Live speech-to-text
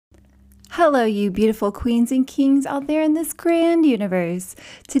Hello, you beautiful queens and kings out there in this grand universe.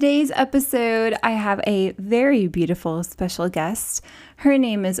 Today's episode, I have a very beautiful special guest. Her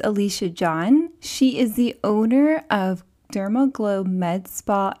name is Alicia John. She is the owner of Dermaglow Med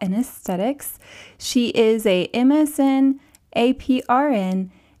Spa and Aesthetics. She is a MSN,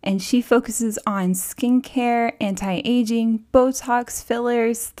 APRN, and she focuses on skincare, anti-aging, Botox,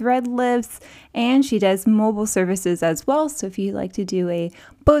 fillers, thread lifts, and she does mobile services as well. So if you like to do a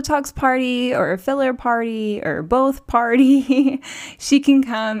Botox party or a filler party or both party, she can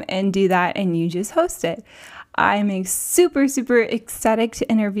come and do that and you just host it. I'm super ecstatic to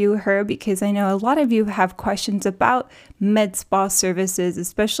interview her because I know a lot of you have questions about med spa services,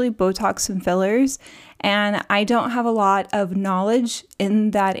 especially Botox and fillers. And I don't have a lot of knowledge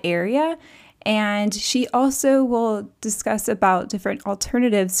in that area. And she also will discuss about different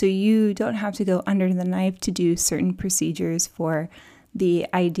alternatives so you don't have to go under the knife to do certain procedures for the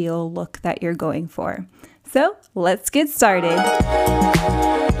ideal look that you're going for. So let's get started.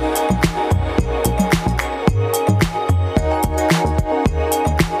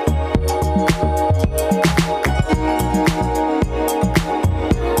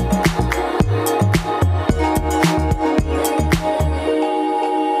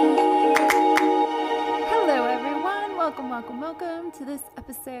 Welcome to this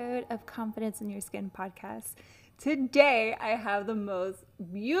episode of Confidence in Your Skin podcast. Today, I have the most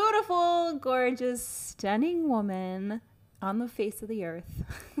beautiful, gorgeous, stunning woman on the face of the earth.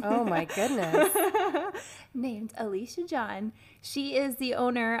 Oh my goodness. Named Alicia John. She is the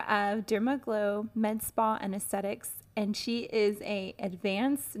owner of Dermaglow Med Spa and Aesthetics, and she is an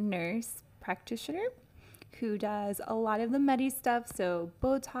advanced nurse practitioner who does a lot of the medi stuff, so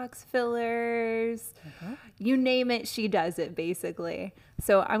Botox, fillers, you name it, she does it basically.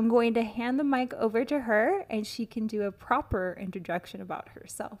 So I'm going to hand the mic over to her and she can do a proper introduction about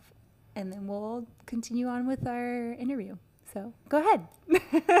herself. And then we'll continue on with our interview. So go ahead.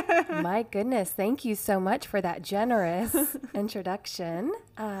 My goodness. Thank you so much for that generous introduction.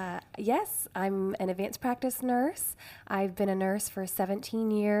 Yes, I'm an advanced practice nurse. I've been a nurse for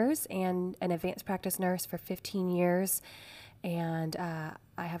 17 years and an advanced practice nurse for 15 years. And I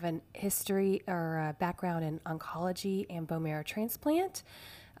have a history or a background in oncology and bone marrow transplant,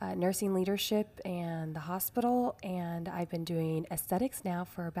 nursing leadership and the hospital. And I've been doing aesthetics now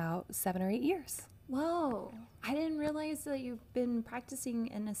for about 7 or 8 years. Whoa. I didn't realize that you've been practicing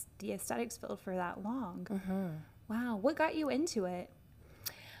in the aesthetics field for that long. Mm-hmm. Wow. What got you into it?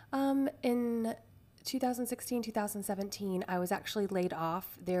 In 2016, 2017, I was actually laid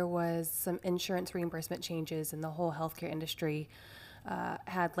off. There was some insurance reimbursement changes and the whole healthcare industry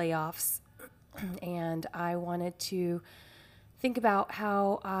had layoffs. And I wanted to think about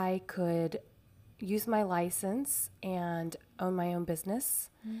how I could use my license and own my own business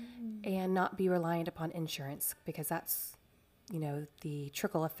and not be reliant upon insurance, because that's, the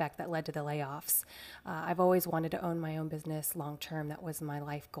trickle effect that led to the layoffs. I've always wanted to own my own business long term. That was my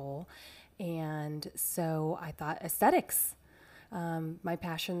life goal. And so I thought aesthetics. My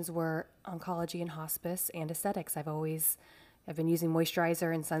passions were oncology and hospice and aesthetics. I've been using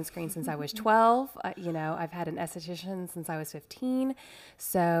moisturizer and sunscreen since I was 12. I've had an esthetician since I was 15.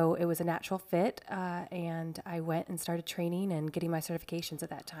 So it was a natural fit. And I went and started training and getting my certifications at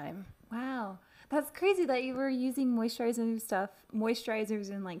that time. Wow. That's crazy that you were using moisturizers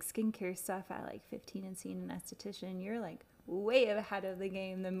and like skincare stuff at like 15 and seeing an esthetician. You're like way ahead of the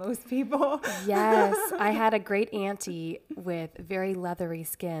game than most people. Yes. I had a great auntie with very leathery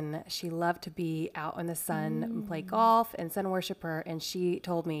skin. She loved to be out in the sun and play golf and sun worshiper. And she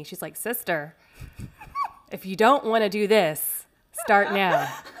told me, she's like, sister, if you don't want to do this, start now.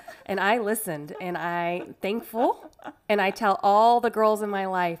 And I listened, and I'm thankful. And I tell all the girls in my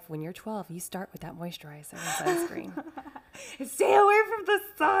life, when you're 12, you start with that moisturizer and sunscreen. Stay away from the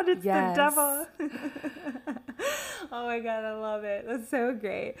sun. It's Yes. the devil. Oh my God, I love it. That's so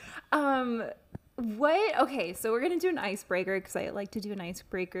great. Okay, so we're going to do an icebreaker because I like to do an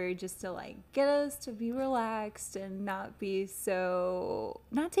icebreaker just to like get us to be relaxed and not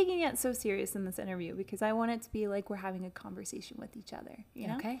taking it so serious in this interview, because I want it to be like we're having a conversation with each other, you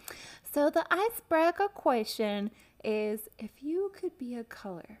know? Okay. So the icebreaker question is, if you could be a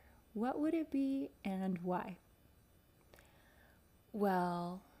color, what would it be and why?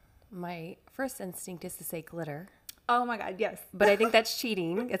 Well, my first instinct is to say glitter. Oh my God, yes. But I think that's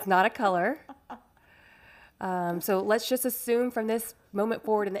cheating. It's not a color. So let's just assume from this moment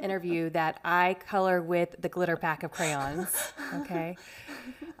forward in the interview that I color with the glitter pack of crayons. Okay.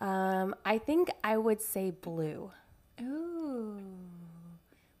 I think I would say blue. Ooh,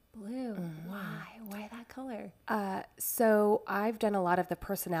 blue. Why? Why that color? So I've done a lot of the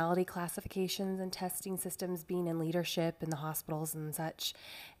personality classifications and testing systems, being in leadership in the hospitals and such.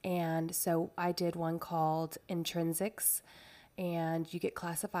 And so I did one called Intrinsics, and you get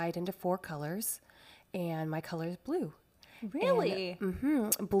classified into 4 colors, and my color is blue. Really?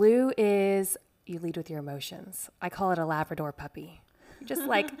 Blue is you lead with your emotions. I call it a Labrador puppy. Just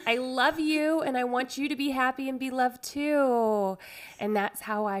like, I love you and I want you to be happy and be loved too. And that's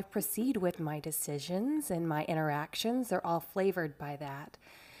how I proceed with my decisions and my interactions. They're all flavored by that.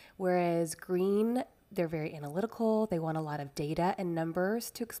 Whereas green, they're very analytical. They want a lot of data and numbers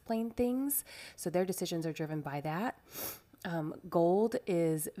to explain things. So their decisions are driven by that. Gold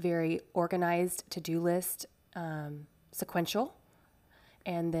is very organized, to-do list, sequential.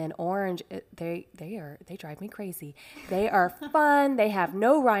 And then orange, they drive me crazy. They are fun. They have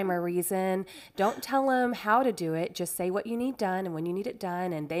no rhyme or reason. Don't tell them how to do it. Just say what you need done and when you need it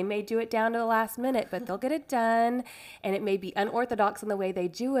done. And they may do it down to the last minute, but they'll get it done. And it may be unorthodox in the way they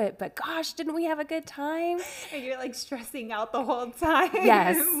do it. But gosh, didn't we have a good time? And you're like stressing out the whole time.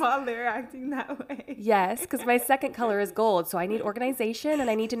 Yes. While they're acting that way. Yes, because my second color is gold. So I need organization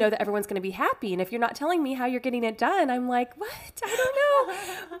and I need to know that everyone's going to be happy. And if you're not telling me how you're getting it done, I'm like, what? I don't know.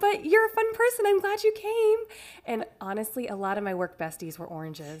 But you're a fun person. I'm glad you came. And honestly, a lot of my work besties were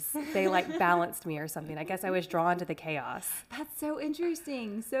oranges. They like balanced me or something. I guess I was drawn to the chaos. That's so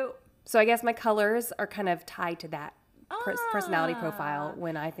interesting. So I guess my colors are kind of tied to that personality profile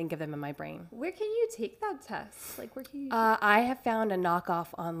when I think of them in my brain. Where can you take that test? Like, where can you? I have found a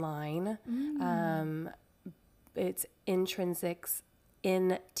knockoff online. It's Intrinsics,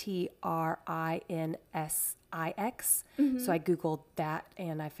 Intrinsix. So I Googled that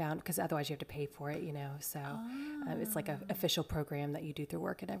and I found, because otherwise you have to pay for it, So it's like an official program that you do through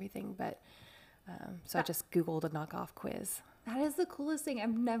work and everything. But so I just Googled a knockoff quiz. That is the coolest thing.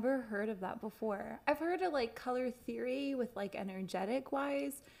 I've never heard of that before. I've heard of like color theory with like energetic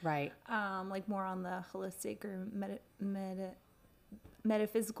wise. Right. Like more on the holistic or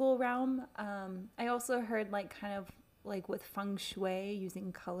metaphysical realm. I also heard like kind of like with feng shui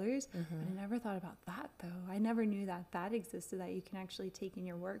using colors, but I never thought about that though. I never knew that existed, that you can actually take in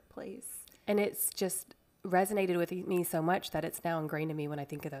your workplace. And it's just resonated with me so much that it's now ingrained in me when I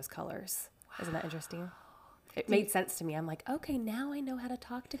think of those colors. Wow. Isn't that interesting? It made sense to me. I'm like, okay, now I know how to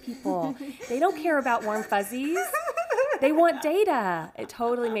talk to people. They don't care about warm fuzzies. They want data. It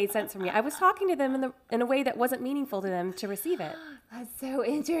totally made sense for me. I was talking to them in a way that wasn't meaningful to them to receive it. That's so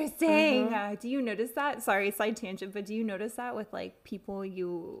interesting. Do you notice that? Sorry, side tangent, but do you notice that with like people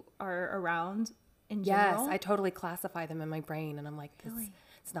you are around in general? Yes, I totally classify them in my brain, and I'm like,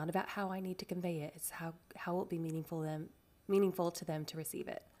 it's not about how I need to convey it. It's how it will be meaningful to them to receive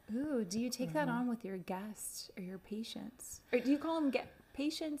it. Ooh, do you take that on with your guests or your patients? Or do you call them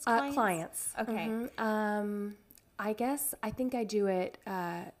patients, clients? Clients. Okay. I think I do it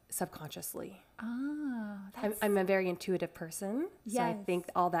subconsciously. I'm a very intuitive person, so I think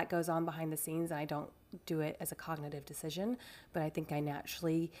all that goes on behind the scenes, and I don't do it as a cognitive decision, but I think I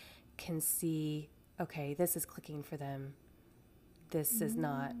naturally can see, okay, this is clicking for them. This is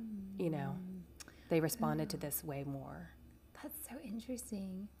not, they responded to this way more. That's so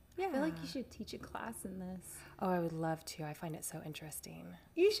interesting. Yeah. I feel like you should teach a class in this. Oh, I would love to. I find it so interesting.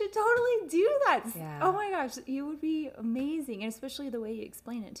 You should totally do that. Yeah. Oh my gosh, you would be amazing. And especially the way you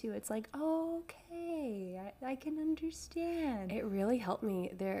explain it too. It's like, okay, I can understand. It really helped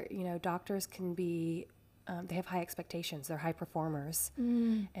me. Doctors can be, they have high expectations. They're high performers.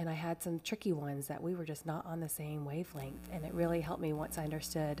 And I had some tricky ones that we were just not on the same wavelength. And it really helped me once I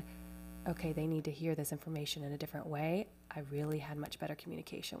understood, okay, they need to hear this information in a different way. I really had much better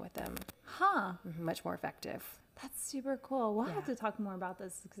communication with them. Much more effective. That's super cool. We'll have to talk more about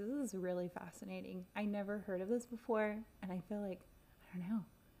this because this is really fascinating. I never heard of this before, and I feel like, I don't know,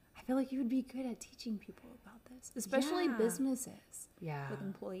 I feel like you would be good at teaching people about this, especially businesses with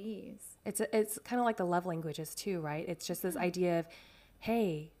employees. It's kind of like the love languages too, right? It's just this idea of,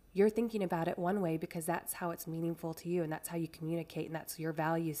 hey, you're thinking about it one way because that's how it's meaningful to you and that's how you communicate and that's your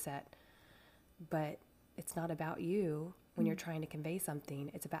value set. But it's not about you when you're trying to convey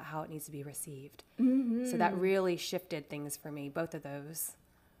something. It's about how it needs to be received. So that really shifted things for me, both of those.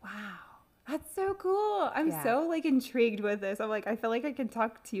 Wow. That's so cool. I'm so like intrigued with this. I'm like, I feel like I can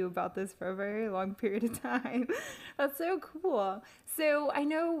talk to you about this for a very long period of time. That's so cool. So I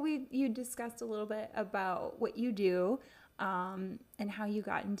know you discussed a little bit about what you do and how you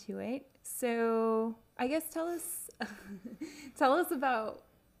got into it. So I guess tell us about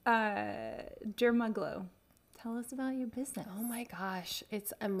Dermaglow. Tell us about your business. Oh my gosh,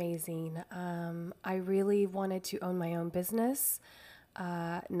 it's amazing. I really wanted to own my own business.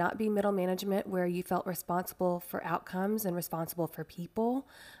 not be middle management where you felt responsible for outcomes and responsible for people,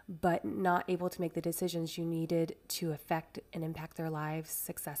 but not able to make the decisions you needed to affect and impact their lives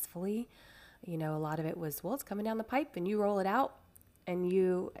successfully. You know, a lot of it was, well, it's coming down the pipe and you roll it out and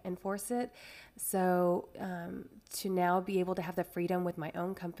you enforce it. So to now be able to have the freedom with my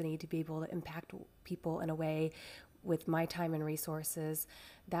own company to be able to impact people in a way with my time and resources,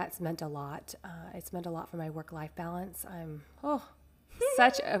 that's meant a lot. It's meant a lot for my work-life balance. I'm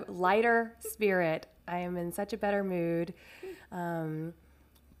such a lighter spirit. I am in such a better mood. And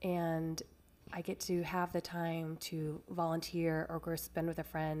I get to have the time to volunteer or go spend with a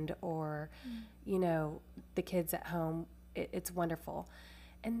friend or, you know, the kids at home. It's wonderful.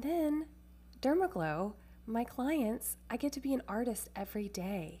 And then Dermaglow, my clients, I get to be an artist every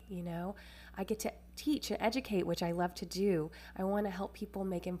day, you know. I get to teach and educate, which I love to do. I want to help people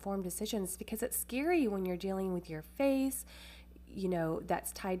make informed decisions because it's scary when you're dealing with your face, you know,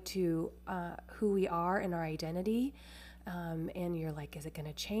 that's tied to who we are and our identity. And you're like, is it going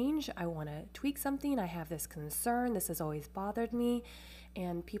to change? I want to tweak something. I have this concern. This has always bothered me.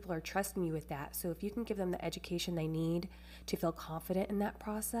 And people are trusting you with that. So if you can give them the education they need to feel confident in that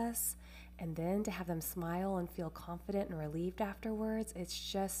process, and then to have them smile and feel confident and relieved afterwards,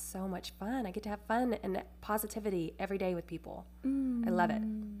 it's just so much fun. I get to have fun and positivity every day with people. I love it.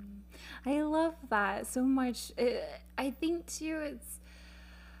 I love that so much. I think too, it's,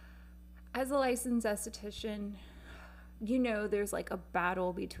 as a licensed esthetician, you know, there's like a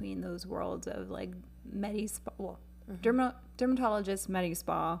battle between those worlds of like dermatologist,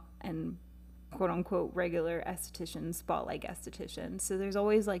 med-spa, and quote unquote regular esthetician, spa-like esthetician. So there's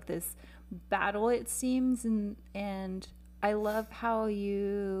always like this battle, it seems, and I love how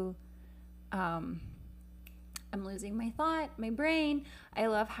you I'm losing my brain. I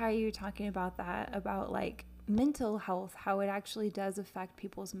love how you're talking about that, about like mental health, how it actually does affect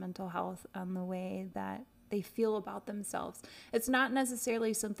people's mental health and the way that they feel about themselves. It's not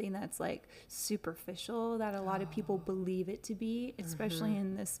necessarily something that's like superficial that a lot of people believe it to be, especially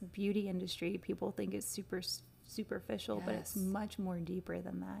in this beauty industry. People think it's superficial, but it's much more deeper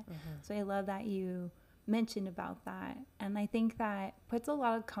than that. So I love that you mentioned about that. And I think that puts a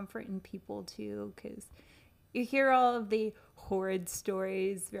lot of comfort in people too, because you hear all of the horrid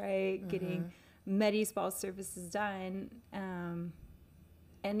stories, right? Getting med-spa services done.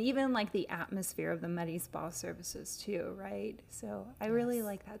 And even like the atmosphere of the med-spa services too, right? So I really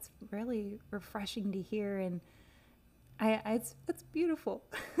like, that's really refreshing to hear, and it's beautiful.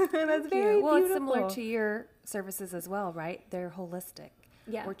 That's very beautiful. It's similar to your services as well, right? They're holistic.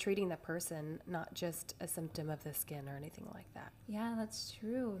 Yeah, we're treating the person, not just a symptom of the skin or anything like that. Yeah, that's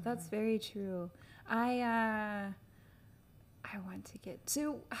true. That's very true. I want to get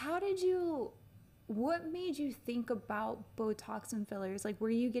to, what made you think about Botox and fillers? Like, were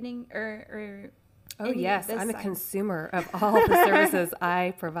you getting, Oh, yes. I'm a consumer of all the services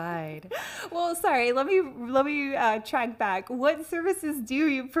I provide. Well, sorry. Let me track back. What services do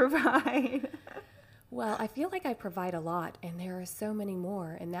you provide? Well, I feel like I provide a lot, and there are so many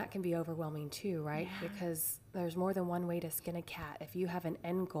more, and that can be overwhelming too, right? Yeah. Because there's more than one way to skin a cat. If you have an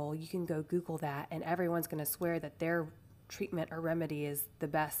end goal, you can go Google that, and everyone's going to swear that their treatment or remedy is the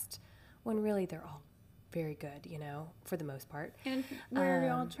best, when really they're all very good, you know, for the most part. And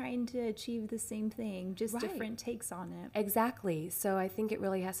we're all trying to achieve the same thing, just different takes on it. Exactly. So I think it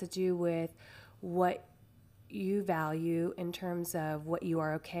really has to do with what you value in terms of what you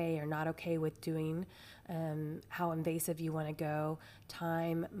are okay or not okay with doing, how invasive you want to go,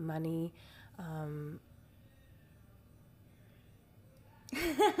 time, money.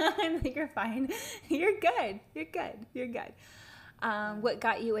 I think you're fine. You're good. What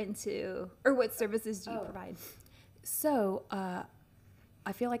got you into, or what services do you provide? So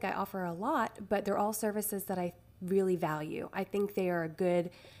I feel like I offer a lot, but they're all services that I really value. I think they are a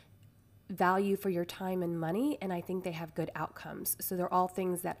good value for your time and money, and I think they have good outcomes. So they're all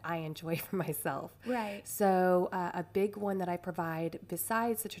things that I enjoy for myself. Right. So a big one that I provide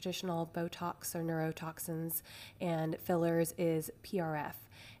besides the traditional Botox or neurotoxins and fillers is PRF.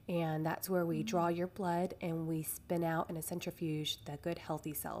 And that's where we draw your blood and we spin out in a centrifuge the good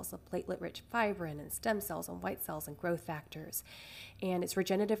healthy cells, the platelet-rich fibrin and stem cells and white cells and growth factors. And it's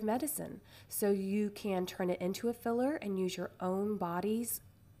regenerative medicine. So you can turn it into a filler and use your own body's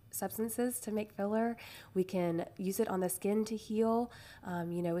substances to make filler. We can use it on the skin to heal.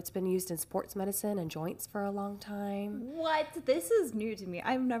 It's been used in sports medicine and joints for a long time. What? This is new to me.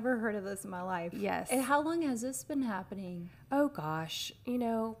 I've never heard of this in my life. Yes. And how long has this been happening? Oh gosh,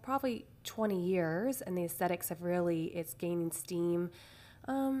 probably 20 years, and the aesthetics have it's gaining steam.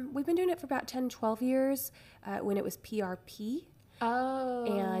 We've been doing it for about 10, 12 years when it was PRP. Oh.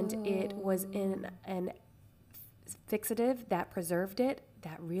 And it was in an fixative that preserved it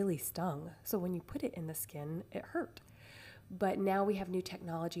that really stung. So when you put it in the skin, it hurt. But now we have new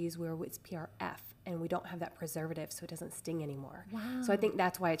technologies where it's PRF and we don't have that preservative, so it doesn't sting anymore. Wow. So I think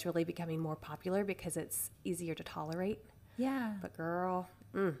that's why it's really becoming more popular, because it's easier to tolerate. Yeah. But girl,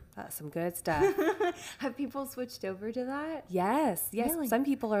 that's some good stuff. Have people switched over to that? Yes. Really? Some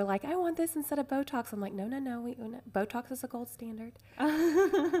people are like, I want this instead of Botox. I'm like, no. Botox is a gold standard.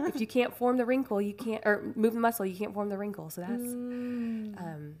 If you can't form the wrinkle, you can't, or move the muscle, you can't form the wrinkle. So that's,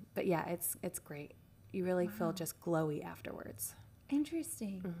 but yeah, it's great. You really feel just glowy afterwards.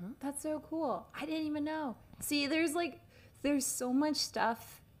 Interesting. That's so cool. I didn't even know. See, there's so much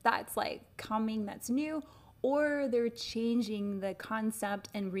stuff that's like coming that's new, or they're changing the concept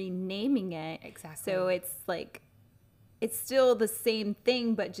and renaming it. Exactly. So it's like, it's still the same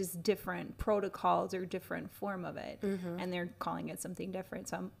thing, but just different protocols or different form of it. And they're calling it something different.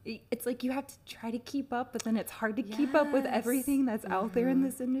 So it's like you have to try to keep up, but then it's hard to keep up with everything that's out there in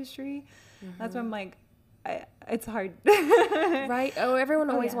this industry. That's why I'm like, it's hard. Right? Oh,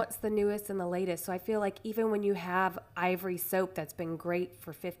 everyone always yeah. wants the newest and the latest. So I feel like even when you have Ivory soap that's been great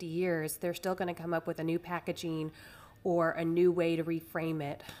for 50 years, they're still going to come up with a new packaging or a new way to reframe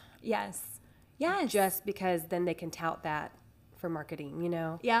it. Yes. Just because then they can tout that for marketing, you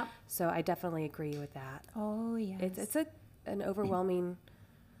know? Yeah. So I definitely agree with that. Oh, yes. It's an overwhelming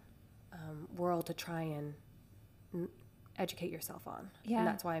world to try and educate yourself on. Yeah. And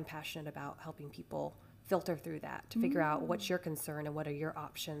that's why I'm passionate about helping people filter through that to figure out what's your concern and what are your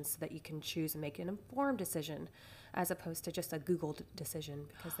options so that you can choose and make an informed decision as opposed to just a Googled decision,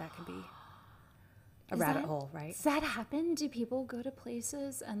 because that can be a rabbit hole, right? Does that happen? Do people go to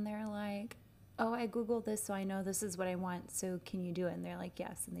places and they're like, oh, I Googled this, so I know this is what I want, so can you do it? And they're like,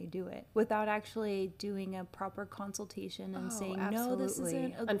 yes, and they do it without actually doing a proper consultation and saying, no, this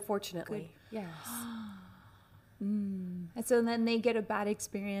isn't a Unfortunately, yes. And so then they get a bad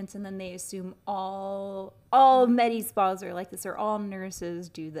experience, and then they assume all med spas are like this, or all nurses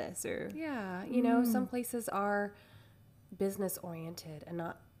do this, or Yeah, you know, some places are business oriented and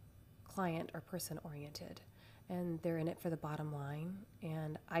not client or person oriented, and they're in it for the bottom line.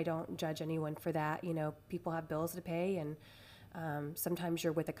 And I don't judge anyone for that. You know, people have bills to pay, and sometimes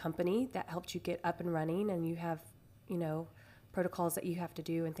you're with a company that helped you get up and running, and you have, you know, protocols that you have to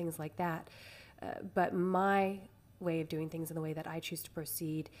do and things like that. But my way of doing things and the way that I choose to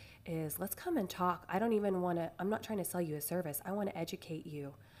proceed is, let's come and talk. I don't even want to, I'm not trying to sell you a service. I want to educate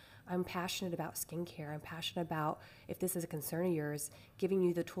you. I'm passionate about skincare. I'm passionate about, if this is a concern of yours, giving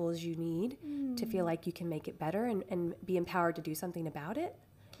you the tools you need to feel like you can make it better and be empowered to do something about it,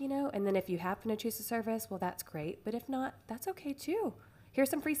 you know? And then if you happen to choose a service, well, that's great. But if not, that's okay too.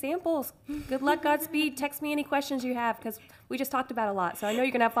 Here's some free samples. Good luck, Godspeed. Text me any questions you have, because we just talked about a lot. So I know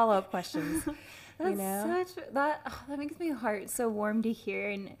you're going to have follow-up questions. That's you know? that makes my heart so warm to hear.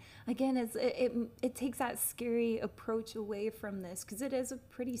 And again, it takes that scary approach away from this, because it is a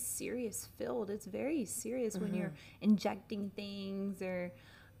pretty serious field. It's very serious when you're injecting things or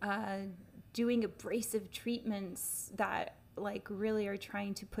doing abrasive treatments that like really are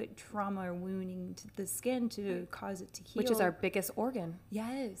trying to put trauma or wounding to the skin to cause it to heal. Which is our biggest organ.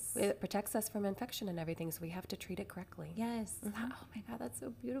 Yes. It protects us from infection and everything, so we have to treat it correctly. Yes. Oh my God, that's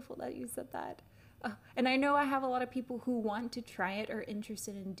so beautiful that you said that. And I know I have a lot of people who want to try it or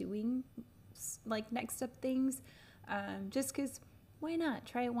interested in doing like next step things, just because why not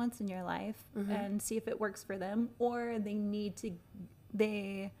try it once in your life and see if it works for them, or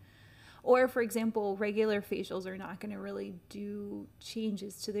or for example, regular facials are not going to really do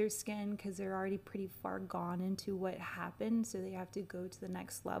changes to their skin because they're already pretty far gone into what happened, so they have to go to the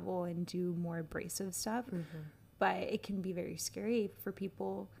next level and do more abrasive stuff. But it can be very scary for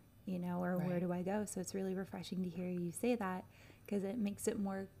people, you know, or where do I go? So it's really refreshing to hear you say that, because it makes it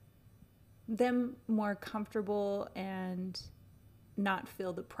more comfortable and not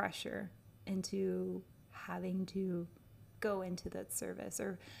feel the pressure into having to go into that service.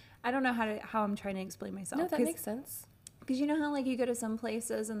 Or I don't know how I'm trying to explain myself. No, that makes sense. Because you know how like you go to some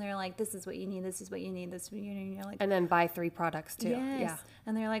places and they're like, this is what you need, this is what you need, this is what you need, and you're like, and then buy 3 products too. yes. Yeah.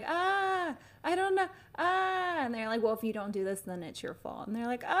 And they're like, I don't know, and they're like, well, if you don't do this, then it's your fault. And they're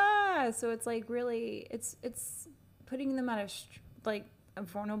like, so it's like really, it's putting them at a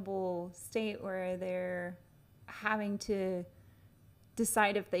vulnerable state where they're having to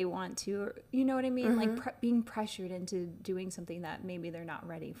decide if they want to, or, you know what I mean? Like being pressured into doing something that maybe they're not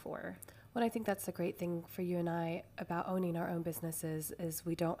ready for. Well, I think that's the great thing for you and I about owning our own businesses is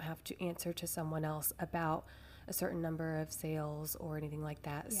we don't have to answer to someone else about a certain number of sales or anything like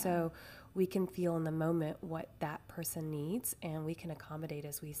that. Yeah. So we can feel in the moment what that person needs, and we can accommodate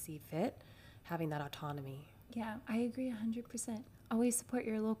as we see fit, having that autonomy. Yeah, I agree 100%. Always support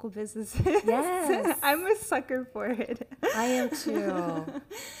your local businesses. Yes. I'm a sucker for it. I am too.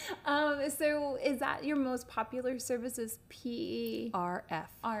 So is that your most popular service is RF.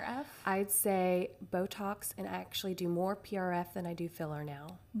 RF? I'd say Botox, and I actually do more PRF than I do filler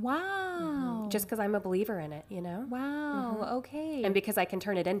now. Wow. Just because I'm a believer in it, you know? Wow. Okay. And because I can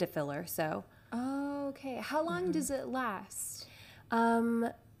turn it into filler, so. Okay. How long does it last?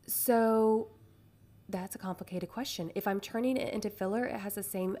 So that's a complicated question. If I'm turning it into filler, it has the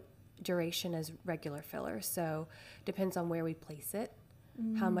same duration as regular filler. So depends on where we place it,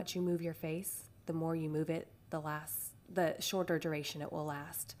 how much you move your face. The more you move it, the shorter duration it will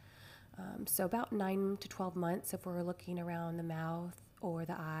last. So about 9 to 12 months if we're looking around the mouth or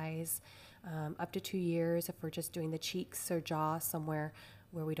the eyes, up to 2 years if we're just doing the cheeks or jaw somewhere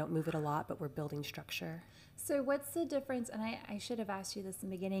where we don't move it a lot, but we're building structure. So what's the difference? And I should have asked you this in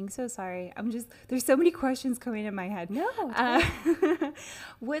the beginning. So sorry. There's so many questions coming in my head. No.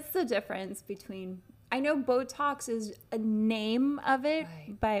 What's the difference between, I know Botox is a name of it,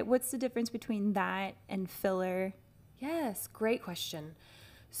 Right. but what's the difference between that and filler? Yes, great question.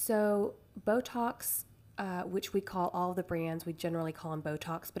 So Botox, which we call all the brands, we generally call them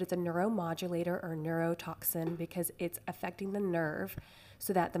Botox, but it's a neuromodulator or neurotoxin because it's affecting the nerve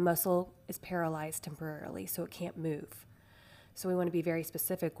so that the muscle is paralyzed temporarily, so it can't move. So we want to be very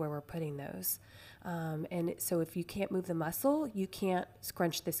specific where we're putting those. And so if you can't move the muscle, you can't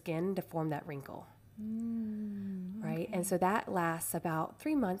scrunch the skin to form that wrinkle. Right? And so that lasts about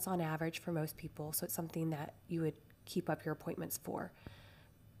 3 months on average for most people. So it's something that you would keep up your appointments for.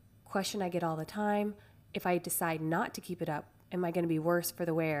 Question I get all the time, if I decide not to keep it up, am I going to be worse for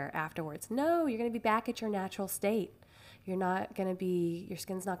the wear afterwards? No, you're going to be back at your natural state. Your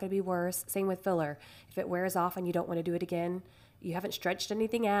skin's not going to be worse. Same with filler. If it wears off and you don't want to do it again, you haven't stretched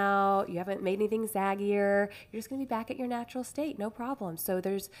anything out, you haven't made anything saggier, you're just going to be back at your natural state, no problem. So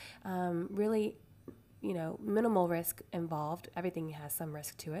there's really, minimal risk involved. Everything has some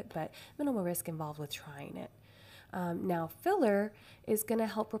risk to it, but minimal risk involved with trying it. Now, filler is going to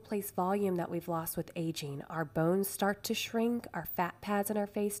help replace volume that we've lost with aging. Our bones start to shrink, our fat pads in our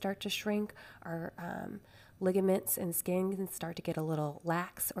face start to shrink, our ligaments and skin can start to get a little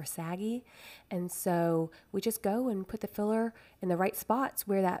lax or saggy. And so we just go and put the filler in the right spots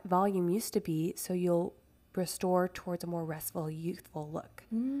where that volume used to be, so you'll restore towards a more restful, youthful look.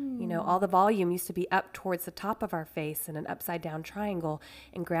 All the volume used to be up towards the top of our face in an upside down triangle,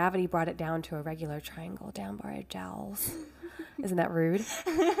 and gravity brought it down to a regular triangle down by our jowls. Isn't that rude?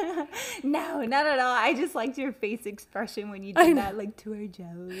 No, not at all. I just liked your face expression when you did that, like to our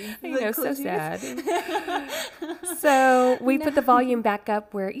jowls. I know, so sad. So we put the volume back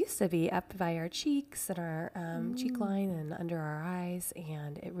up where it used to be, up by our cheeks and our cheek line and under our eyes,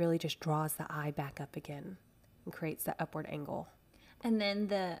 and it really just draws the eye back up again and creates that upward angle. And then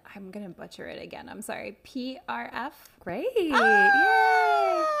I'm going to butcher it again. I'm sorry. PRF. Great.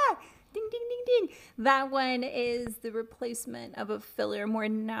 Ah! Ding, ding, ding, ding. That one is the replacement of a filler, more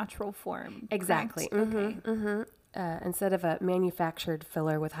natural form. Exactly. Okay. Instead of a manufactured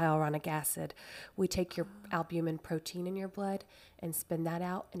filler with hyaluronic acid, we take your albumin protein in your blood and spin that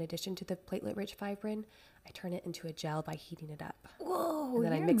out in addition to the platelet-rich fibrin. I turn it into a gel by heating it up. Whoa, And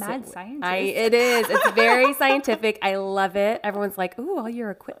then you're I mix a mad it. scientist. It is. It's very scientific. I love it. Everyone's like, "Ooh, all your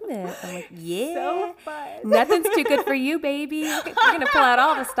equipment." I'm like, "Yeah, So fun. Nothing's too good for you, baby. We're gonna pull out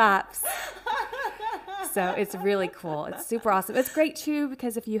all the stops." So it's really cool. It's super awesome. It's great too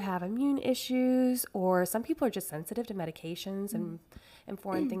because if you have immune issues or some people are just sensitive to medications and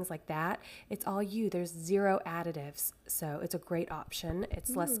foreign things like that, it's all you. There's zero additives, so it's a great option.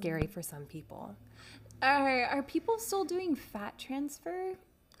 It's less scary for some people. Are people still doing fat transfer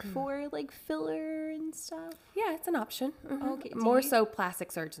for like filler and stuff? Yeah, it's an option. Okay. Do More you- so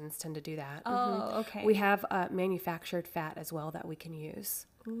plastic surgeons tend to do that. Oh, okay. We have manufactured fat as well that we can use.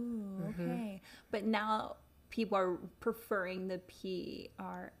 Ooh, okay. But now people are preferring the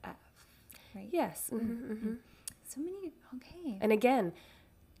PRF, right? Yes. So many, okay. And again,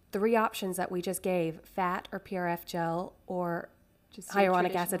 3 options that we just gave, fat or PRF gel or Just your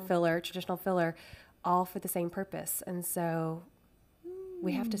hyaluronic acid traditional- filler, traditional filler, all for the same purpose. And so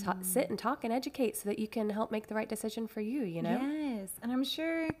we have to sit and talk and educate so that you can help make the right decision for you, Yes. And I'm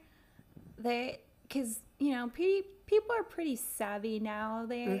sure because, people are pretty savvy now.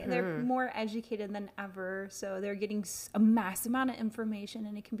 They're more educated than ever. So they're getting a mass amount of information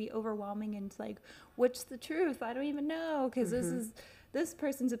and it can be overwhelming. And it's like, what's the truth? I don't even know because this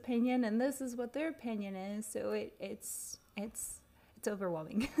person's opinion and this is what their opinion is. So it's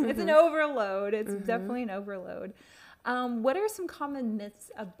overwhelming. It's an overload. It's definitely an overload. What are some common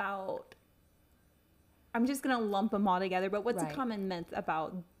myths about, I'm just going to lump them all together, but what's a common myth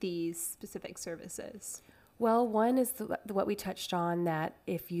about these specific services? Well, one is what we touched on, that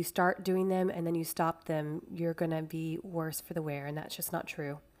if you start doing them and then you stop them, you're going to be worse for the wear, and that's just not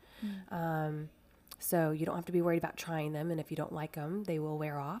true. So you don't have to be worried about trying them, and if you don't like them, they will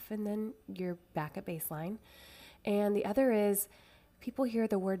wear off, and then you're back at baseline. And the other is, people hear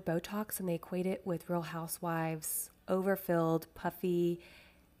the word Botox and they equate it with Real Housewives, overfilled, puffy,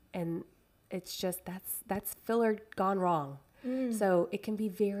 and it's just, that's filler gone wrong. So it can be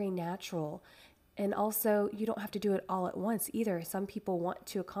very natural. And also, you don't have to do it all at once either. Some people want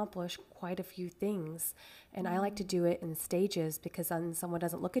to accomplish quite a few things. And I like to do it in stages, because then someone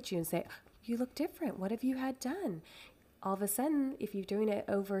doesn't look at you and say, you look different. What have you had done? All of a sudden, if you're doing it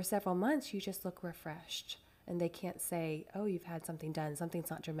over several months, you just look refreshed. And they can't say, oh, you've had something done. Something's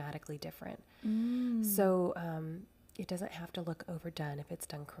not dramatically different. So it doesn't have to look overdone if it's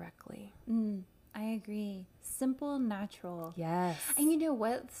done correctly. I agree. Simple, natural. Yes. And you know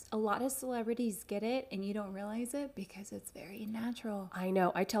what? A lot of celebrities get it and you don't realize it because it's very natural. I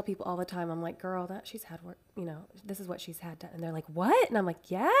know. I tell people all the time, I'm like, girl, that she's had work, this is what she's had done. And they're like, what? And I'm like,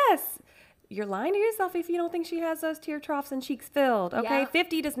 yes. You're lying to yourself if you don't think she has those tear troughs and cheeks filled. Okay. Yep.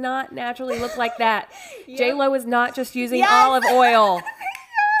 50 does not naturally look like that. Yep. J-Lo is not just using olive oil.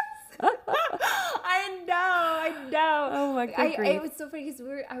 I know. Oh my God. It was so funny because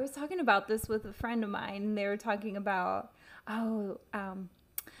I was talking about this with a friend of mine, and they were talking about,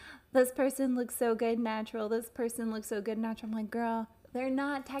 this person looks so good natural. This person looks so good natural. I'm like, girl, they're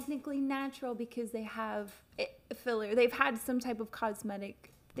not technically natural because they have filler. They've had some type of cosmetic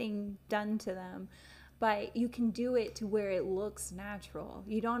thing done to them. But you can do it to where it looks natural.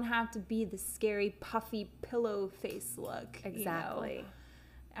 You don't have to be the scary, puffy pillow face look. Exactly.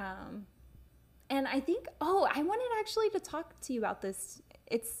 And I think, I wanted actually to talk to you about this.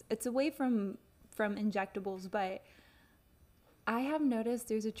 It's away from injectables, but I have noticed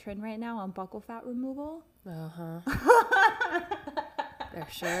there's a trend right now on buccal fat removal. There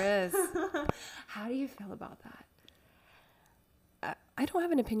sure is. How do you feel about that? I don't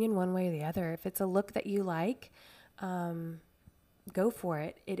have an opinion one way or the other. If it's a look that you like, go for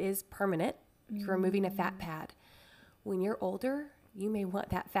it. It is permanent. You're removing a fat pad. When you're older, you may want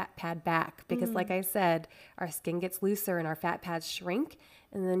that fat pad back because, like I said, our skin gets looser and our fat pads shrink,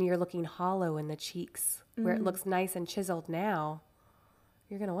 and then you're looking hollow in the cheeks where it looks nice and chiseled now.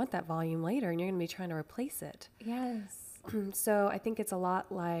 You're going to want that volume later, and you're going to be trying to replace it. Yes. So I think it's a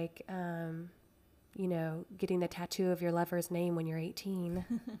lot like, getting the tattoo of your lover's name when you're 18.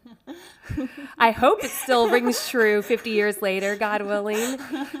 I hope it still rings true 50 years later, God willing.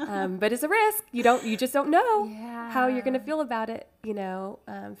 But it's a risk. You just don't know how you're going to feel about it,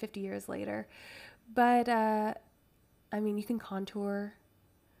 50 years later. But, you can contour,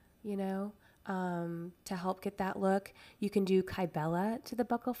 to help get that look. You can do Kybella to the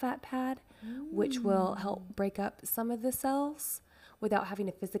buccal fat pad, which will help break up some of the cells without having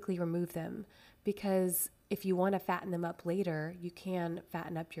to physically remove them. Because if you want to fatten them up later, you can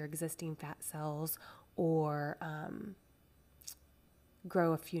fatten up your existing fat cells or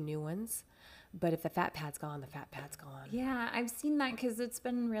grow a few new ones. But if the fat pad's gone, the fat pad's gone. Yeah, I've seen that because it's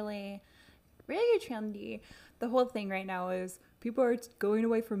been really, really trendy. The whole thing right now is people are going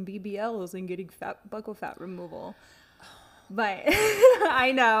away from BBLs and getting buccal fat removal. But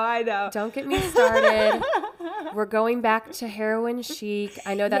I know. Don't get me started. We're going back to heroin chic.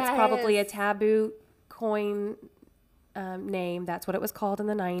 I know that's probably a taboo coin name. That's what it was called in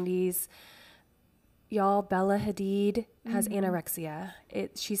the 90s. Y'all, Bella Hadid has anorexia.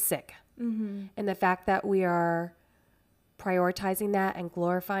 She's sick. And the fact that we are prioritizing that and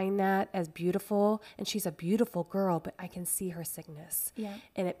glorifying that as beautiful, and she's a beautiful girl, but I can see her sickness. Yeah.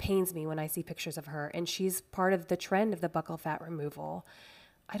 And it pains me when I see pictures of her, and she's part of the trend of the buccal fat removal.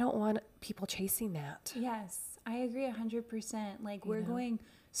 I don't want people chasing that. Yes, I agree 100%. Like, we're going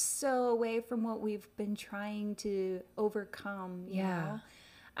so away from what we've been trying to overcome, you know?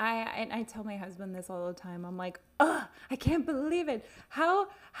 I tell my husband this all the time. I'm like, I can't believe it. How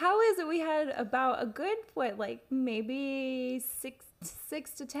is it we had about a good, maybe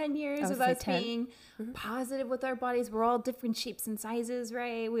six to 10 years of us being positive with our bodies. We're all different shapes and sizes,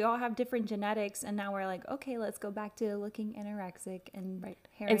 right? We all have different genetics. And now we're like, okay, let's go back to looking anorexic and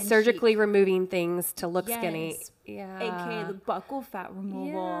and surgically removing things to look skinny. Yeah. AKA the buccal fat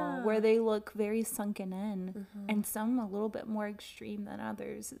removal, where they look very sunken in, and some a little bit more extreme than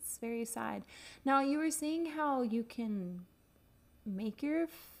others. It's very sad. Now, you were saying how you can make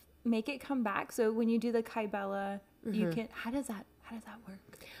it come back? So when you do the Kybella, you can, how does that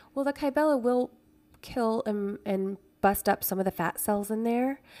work? Well, the Kybella will kill and bust up some of the fat cells in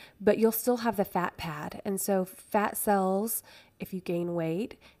there, but you'll still have the fat pad. And so fat cells, if you gain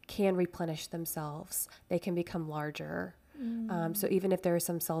weight, can replenish themselves. They can become larger. So even if there are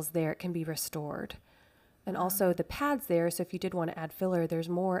some cells there, it can be restored. And also the pads there, so if you did want to add filler, there's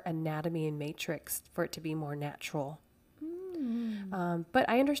more anatomy and matrix for it to be more natural. But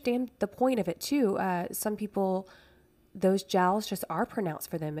I understand the point of it too. Some people, those jowls just are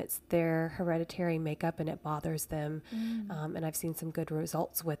pronounced for them. It's their hereditary makeup and it bothers them. And I've seen some good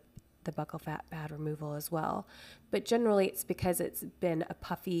results with the buccal fat pad removal as well. But generally it's because it's been a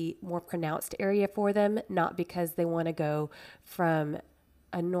puffy, more pronounced area for them, not because they want to go from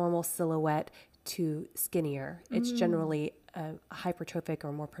a normal silhouette to skinnier. It's generally a hypertrophic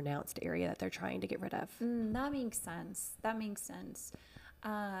or more pronounced area that they're trying to get rid of. That makes sense.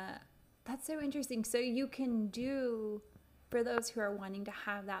 That's so interesting. So you can do, for those who are wanting to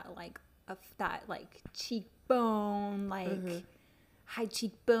have that like cheekbone, like high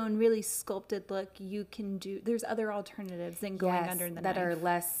cheekbone, really sculpted look, you can do, there's other alternatives than going under the that knife. are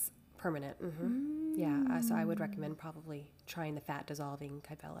less permanent. Yeah, so I would recommend probably trying the fat dissolving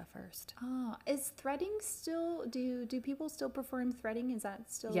Kybella first. Oh, is threading still, do people still perform threading? Is that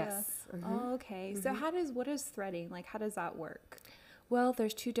still Yes. Oh, okay. So what is threading? Like, how does that work? Well,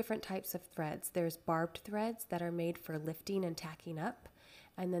 there's two different types of threads. There's barbed threads that are made for lifting and tacking up,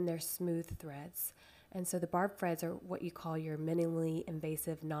 and then there's smooth threads. And so the barbed threads are what you call your minimally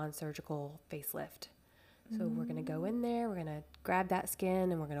invasive non-surgical facelift. So we're going to go in there, we're going to grab that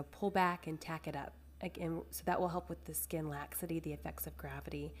skin, and we're going to pull back and tack it up. Again, so that will help with the skin laxity, the effects of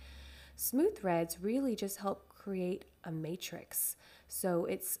gravity. Smooth threads really just help create a matrix. So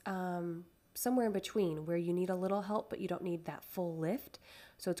it's somewhere in between where you need a little help, but you don't need that full lift.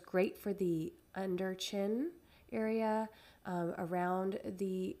 So it's great for the under chin area, around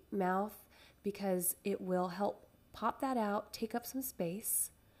the mouth, because it will help pop that out, take up some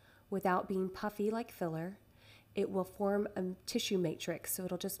space without being puffy like filler. It will form a tissue matrix, so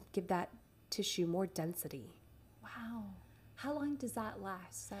it'll just give that tissue more density. Wow. How long does that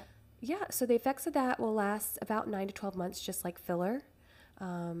last? Yeah, so the effects of that will last about 9 to 12 months, just like filler.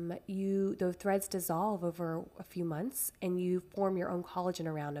 The threads dissolve over a few months and you form your own collagen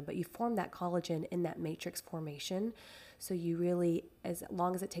around them, but you form that collagen in that matrix formation. So you really, as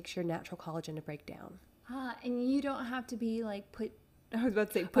long as it takes your natural collagen to break down. And you don't have to be like I was about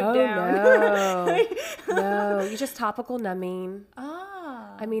to say put down. No, no, you just topical numbing.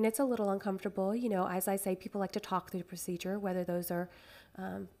 I mean, it's a little uncomfortable. You know, as I say, people like to talk through the procedure, whether those are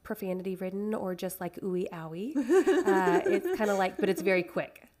profanity ridden or just like ooey owie. It's kind of like, but it's very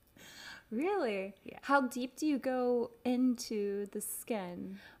quick. Really? Yeah. How deep do you go into the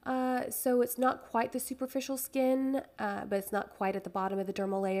skin? So it's not quite the superficial skin, but it's not quite at the bottom of the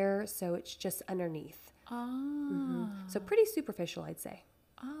dermal layer. So it's just underneath. So pretty superficial, I'd say.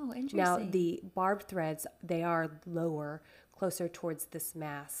 Oh, interesting. Now, the barbed threads, they are lower, closer towards this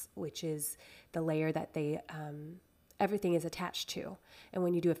mass, which is the layer that everything is attached to. And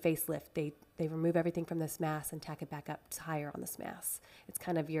when you do a facelift, they remove everything from this mass and tack it back up higher on this mass. It's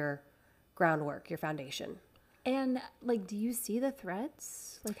kind of your groundwork, your foundation. And like, do you see the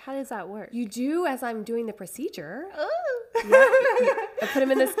threads? Like, how does that work? You do as I'm doing the procedure. Oh. Yeah. I put them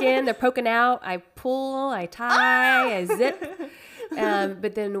in the skin. They're poking out. I pull, I tie, I zip.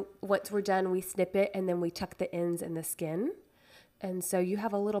 But then once we're done, we snip it and then we tuck the ends in the skin. And so you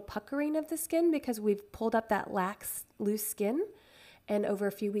have a little puckering of the skin because we've pulled up that lax, loose skin. And over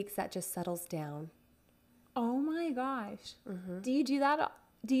a few weeks, that just settles down. Oh my gosh. Do you do that?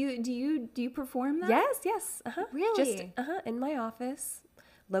 Do you perform that? Yes. Really? Just in my office.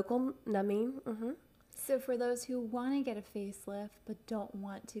 Local numbing. So for those who want to get a facelift but don't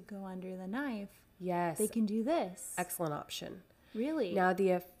want to go under the knife, yes, they can do this. Excellent option. Really? Now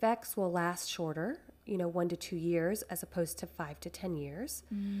the effects will last shorter, 1 to 2 years as opposed to 5 to 10 years,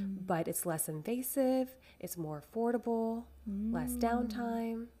 but it's less invasive, it's more affordable, less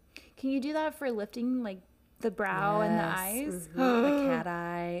downtime. Can you do that for lifting like the brow and the eyes? The cat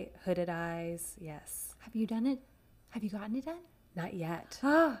eye, hooded eyes, yes. Have you done it? Have you gotten it done? Not yet.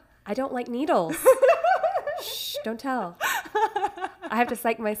 I don't like needles. Shh, don't tell. I have to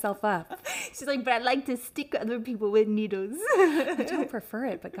psych myself up. She's like, but I like to stick other people with needles. I don't prefer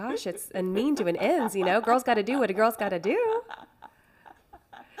it, but gosh, it's a mean to an ends, Girls got to do what a girl's got to do.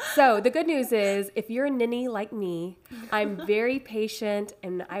 So the good news is, if you're a ninny like me, I'm very patient,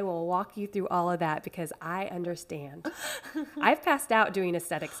 and I will walk you through all of that because I understand. I've passed out doing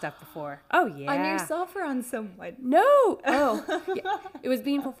aesthetic stuff before. Oh, yeah. On yourself or on someone? No. Oh, yeah. It was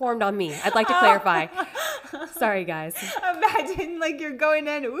being performed on me. I'd like to clarify. Sorry, guys. Imagine like you're going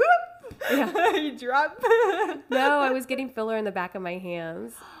in, whoop, Yeah. you drop. No, I was getting filler in the back of my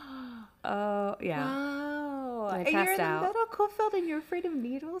hands. Oh, yeah. Wow. I And passed you're in out. the medical field and you're afraid of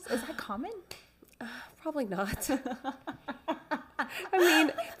needles? Is that common? Probably not. I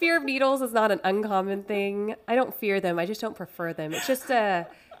mean, fear of needles is not an uncommon thing. I don't fear them. I just don't prefer them. It's just a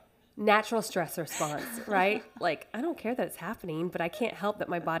natural stress response, right? Like, I don't care that it's happening, but I can't help that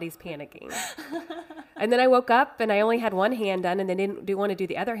my body's panicking. And then I woke up and I only had one hand done and they didn't want to do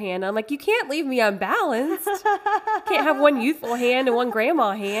the other hand. I'm like, you can't leave me unbalanced. Can't have one youthful hand and one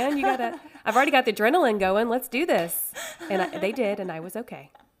grandma hand. I've already got the adrenaline going. Let's do this. And they did, and I was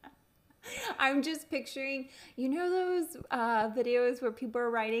okay. I'm just picturing, you know those videos where people are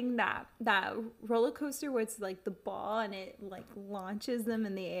riding that roller coaster where it's like the ball and it like launches them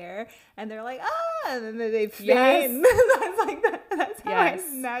in the air and they're like, and then they faint. Yes. That's like that. That's how Yes.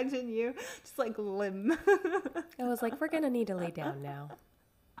 I imagine you, just like limb. I was like, we're going to need to lay down now.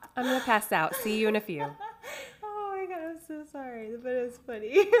 I'm going to pass out. See you in a few. Oh my God, I'm so sorry, but it's funny.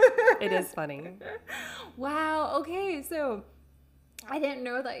 It is funny. Wow. Okay, so I didn't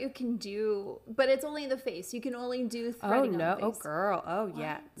know that you can do, but it's only the face. You can only do Oh, threading no. on the Oh, face. girl. Oh,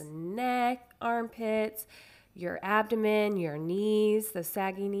 yeah. The neck, armpits, your abdomen, your knees, the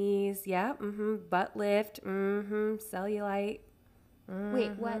saggy knees. Yeah. Mm-hmm. Butt lift. Mm-hmm. Cellulite.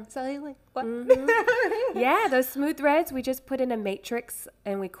 Wait, what? Cellulite? What? Yeah, those smooth threads, we just put in a matrix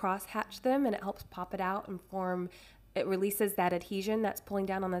and we cross hatch them and it helps pop it out and it releases that adhesion that's pulling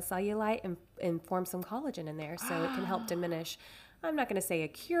down on the cellulite and form some collagen in there. So it can help diminish. I'm not going to say a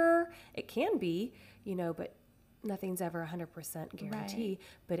cure. It can be, but nothing's ever 100% guarantee, Right.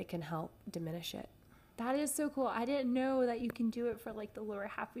 but it can help diminish it. That is so cool. I didn't know that you can do it for like the lower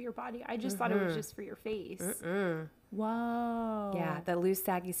half of your body. I just thought it was just for your face. Whoa. Yeah, the loose,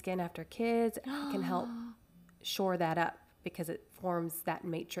 saggy skin after kids can help shore that up because it forms that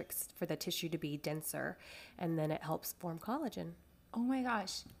matrix for the tissue to be denser, and then it helps form collagen. Oh my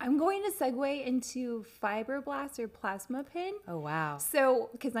gosh. I'm going to segue into fibroblasts or plasma pin. Oh, wow. So,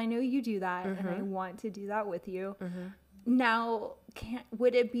 because I know you do that and I want to do that with you. Now,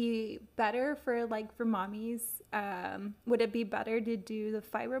 would it be better for mommies? Would it be better to do the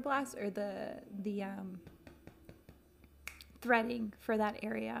fibroblasts or the threading for that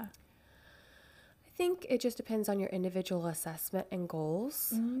area? I think it just depends on your individual assessment and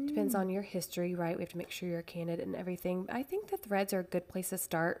goals. Depends on your history, right? We have to make sure you're a candidate and everything. I think the threads are a good place to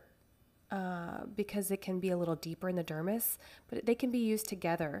start because it can be a little deeper in the dermis, but they can be used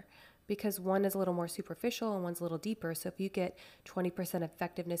together because one is a little more superficial and one's a little deeper. So if you get 20%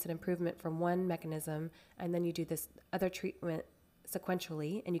 effectiveness and improvement from one mechanism and then you do this other treatment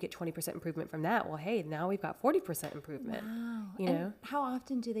sequentially and you get 20% improvement from that, well, hey, now we've got 40% improvement. Wow. You know? How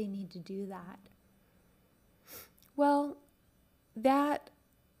often do they need to do that? Well, that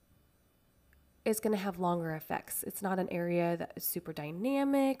is going to have longer effects. It's not an area that is super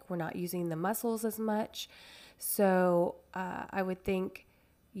dynamic. We're not using the muscles as much. So I would think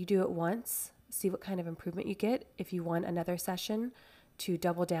you do it once, see what kind of improvement you get. If you want another session to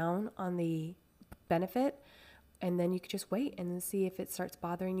double down on the benefit, and then you could just wait and then see if it starts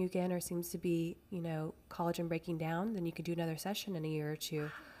bothering you again or seems to be, collagen breaking down, then you could do another session in a year or two.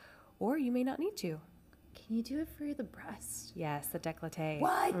 Or you may not need to. Can you do it for the breast? Yes, the décolleté.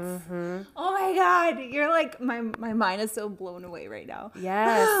 What? Oh my God. You're like, my mind is so blown away right now.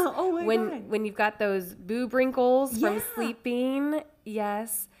 Yes. Oh my God. When you've got those boob wrinkles from Yeah. sleeping,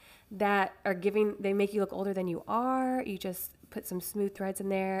 yes, that are they make you look older than you are. You just put some smooth threads in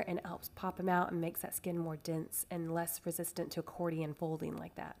there and it helps pop them out and makes that skin more dense and less resistant to accordion folding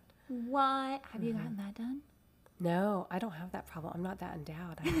like that. What? Have you gotten that done? No, I don't have that problem. I'm not that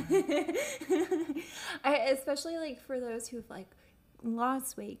endowed. Especially like for those who've like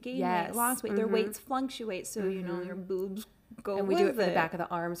lost weight, gained Yes. weight, lost weight. Their weights fluctuate, so your boobs go. And we do it with for the back of the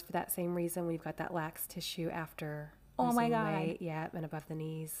arms for that same reason. We've got that lax tissue after Oh my losing God. weight. Yeah, and above the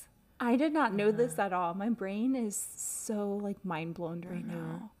knees. I did not know this at all. My brain is so like mind blown right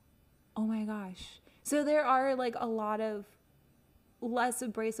now. Oh my gosh. So there are like a lot of less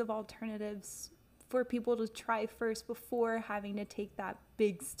abrasive alternatives for people to try first before having to take that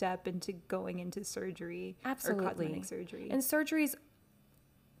big step into going into surgery or Absolutely. cosmetic surgery. And surgery's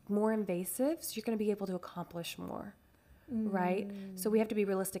more invasive, so you're going to be able to accomplish more. right? So we have to be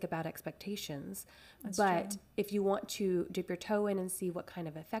realistic about expectations. But if you want to dip your toe in and see what kind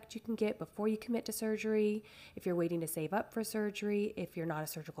of effect you can get before you commit to surgery, if you're waiting to save up for surgery, if you're not a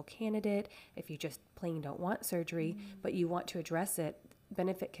surgical candidate, if you just plain don't want surgery, but you want to address it,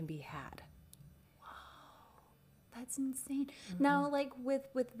 benefit can be had. That's insane. Now, like with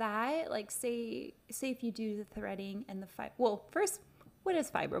that, like say if you do the threading and first, what is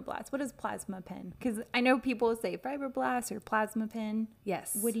fibroblast? What is plasma pin? Because I know people say fibroblast or plasma pin.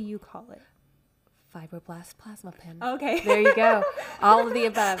 Yes. What do you call it? Fibroblast plasma pin. Okay. There you go. All of the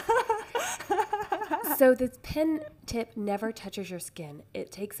above. So the pin tip never touches your skin.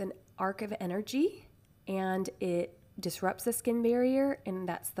 It takes an arc of energy and it disrupts the skin barrier, and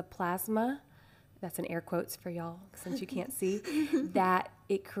that's the plasma. That's in air quotes for y'all since you can't see. That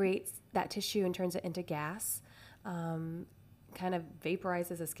it creates that tissue and turns it into gas. Kind of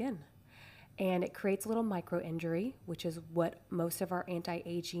vaporizes the skin, and it creates a little micro injury, which is what most of our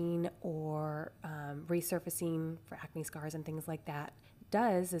anti-aging or resurfacing for acne scars and things like that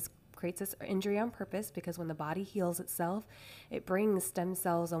does, is creates this injury on purpose, because when the body heals itself, it brings stem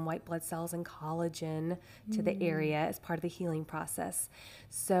cells and white blood cells and collagen to the area as part of the healing process.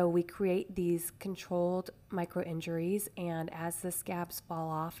 So we create these controlled micro injuries, and as the scabs fall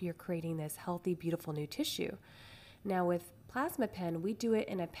off, you're creating this healthy, beautiful new tissue. Now with plasma pen, we do it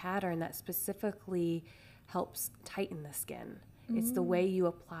in a pattern that specifically helps tighten the skin. It's the way you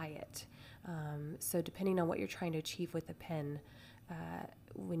apply it. So depending on what you're trying to achieve with the pen,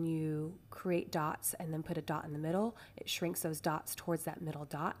 when you create dots and then put a dot in the middle, it shrinks those dots towards that middle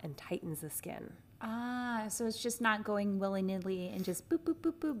dot and tightens the skin. So it's just not going willy-nilly and just boop, boop,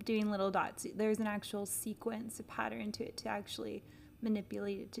 boop, boop, doing little dots. There's an actual sequence, a pattern to it to actually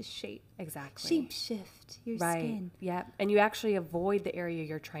manipulate it to shape. Exactly. Shape shift your skin. Yeah. And you actually avoid the area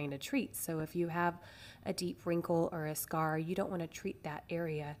you're trying to treat. So if you have a deep wrinkle or a scar, you don't want to treat that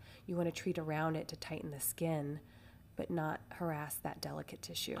area. You want to treat around it to tighten the skin, but not harass that delicate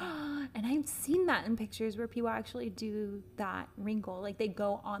tissue. And I've seen that in pictures where people actually do that wrinkle, like they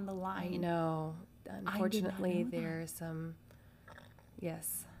go on the line. I know. Unfortunately, there's some,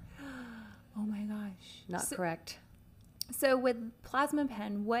 yes. Oh my gosh. Not correct. So with plasma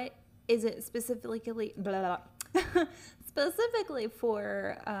pen, what is it specifically specifically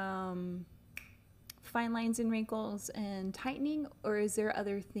for fine lines and wrinkles and tightening, or is there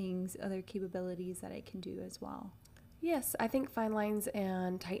other things, other capabilities that it can do as well? Yes, I think fine lines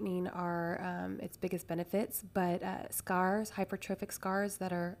and tightening are its biggest benefits, but scars, hypertrophic scars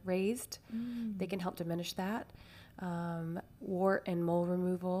that are raised, they can help diminish that. Wart and mole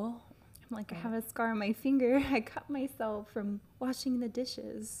removal. Like I have a scar on my finger. I cut myself from washing the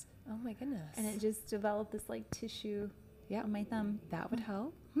dishes. Oh my goodness. And it just developed this like tissue on my thumb. That would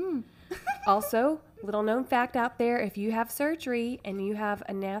help. Also, little known fact out there, if you have surgery and you have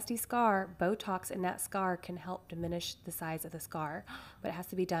a nasty scar, Botox in that scar can help diminish the size of the scar, but it has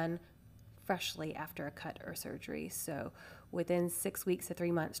to be done freshly after a cut or surgery. So within 6 weeks to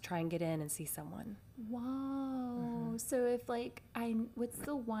 3 months, try and get in and see someone. Wow. So if like, what's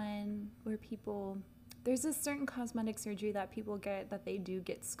the one where there's a certain cosmetic surgery that people get that they do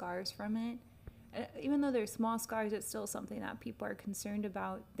get scars from it. Even though they're small scars, it's still something that people are concerned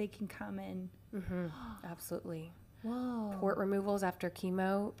about. They can come in. Absolutely. Whoa. Port removals after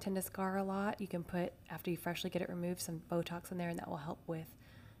chemo tend to scar a lot. You can put, after you freshly get it removed, some Botox in there, and that will help with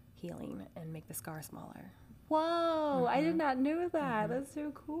healing and make the scar smaller. Whoa, I did not know that. That's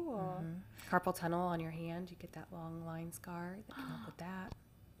so cool. Carpal tunnel on your hand, you get that long line scar that can help with that.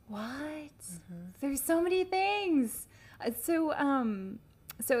 What? There's so many things.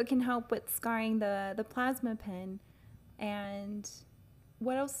 So it can help with scarring the plasma pen. And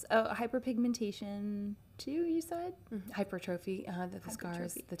what else? Oh, hyperpigmentation too, you said? Hypertrophy, the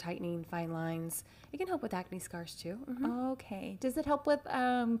scars, the tightening, fine lines. It can help with acne scars too. Okay. Does it help with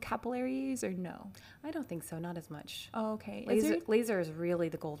capillaries or no? I don't think so, not as much. Okay. Laser is really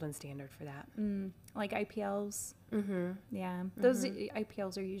the golden standard for that. Like IPLs? Yeah. Those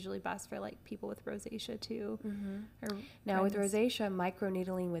IPLs are usually best for like people with rosacea too. Now with rosacea,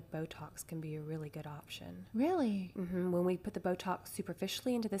 microneedling with Botox can be a really good option. Really? When we put the Botox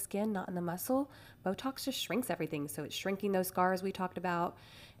superficially into the skin, not in the muscle, Botox just shrinks everything. So it's shrinking those scars we talked about.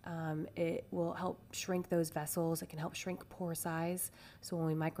 It will help shrink those vessels. It can help shrink pore size. So when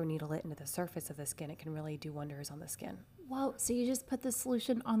we microneedle it into the surface of the skin, it can really do wonders on the skin. Whoa, so you just put the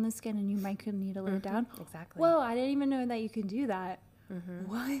solution on the skin and you microneedle it down? Exactly. Whoa, I didn't even know that you can do that.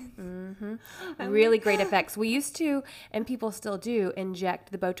 What? Really great effects. We used to, and people still do,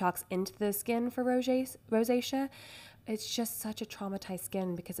 inject the Botox into the skin for rosacea. It's just such a traumatized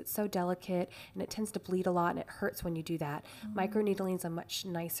skin because it's so delicate and it tends to bleed a lot and it hurts when you do that. Microneedling is a much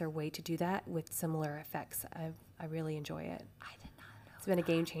nicer way to do that with similar effects. I really enjoy it. I did not know. It's been a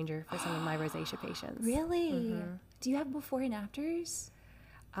game changer for some of my rosacea patients. Really? Do you have before and afters?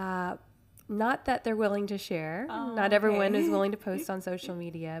 Not that they're willing to share. Oh, Not everyone okay. is willing to post on social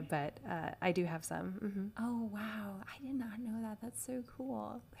media, but I do have some. Oh, wow. I did not know that. That's so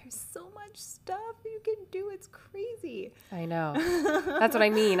cool. There's so much stuff you can do. It's crazy. I know. That's what I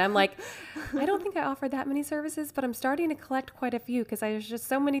mean. I'm like, I don't think I offer that many services, but I'm starting to collect quite a few because there's just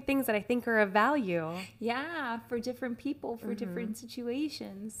so many things that I think are of value. Yeah, for different people, for different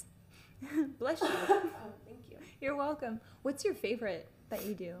situations. Bless you. Oh, thank you. You're welcome. What's your favorite that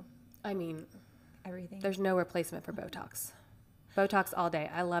you do? I mean, Everything. there's no replacement for Botox. Botox all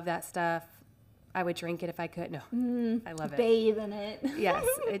day. I love that stuff. I would drink it if I could. No, I love it. Bathe in it. Yes,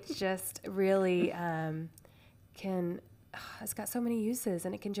 it's just really it's got so many uses,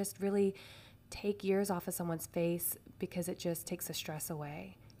 and it can just really take years off of someone's face because it just takes the stress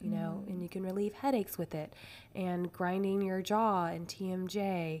away, you know, and you can relieve headaches with it, and grinding your jaw and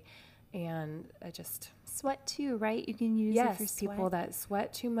TMJ, and I just... Sweat too, right? You can use it for Yes, sweat. people that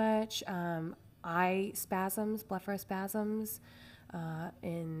sweat too much, eye spasms, blepharospasms,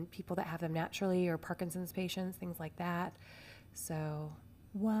 in people that have them naturally, or Parkinson's patients, things like that. So,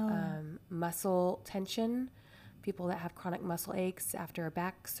 Wow. muscle tension, people that have chronic muscle aches after a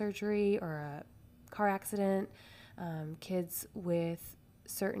back surgery or a car accident, kids with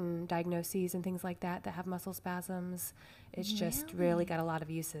certain diagnoses and things like that that have muscle spasms. It's just really got a lot of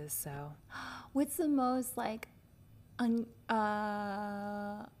uses. So, What's the most like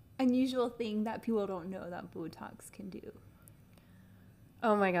unusual thing that people don't know that Botox can do?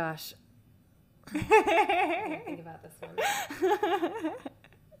 oh my gosh. Think about this one.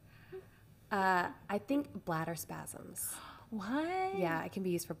 I think bladder spasms. What? Yeah, it can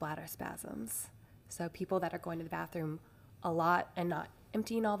be used for bladder spasms. So people that are going to the bathroom a lot and not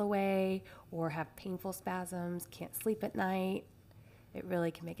emptying all the way, or have painful spasms, can't sleep at night, it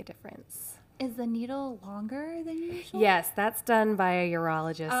really can make a difference. Is the needle longer than usual? Yes, that's done by a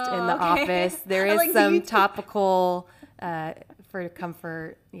urologist Oh, in the okay. office. There I'm is like, do some you- topical for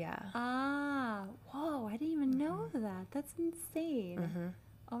comfort. Yeah. Ah, whoa, I didn't even know that. That's insane.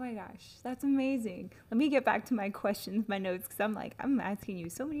 Oh my gosh, that's amazing. Let me get back to my questions, my notes, because I'm asking you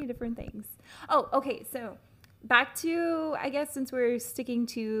so many different things. Oh, okay, so back to, I guess, since we're sticking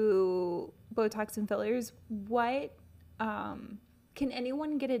to Botox and fillers, what, can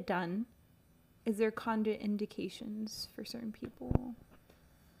anyone get it done? Is there contraindications for certain people?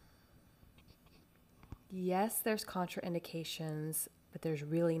 Yes, there's contraindications, but there's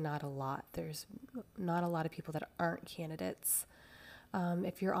really not a lot. There's not a lot of people that aren't candidates.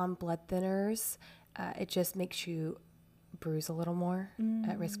 If you're on blood thinners, it just makes you bruise a little more,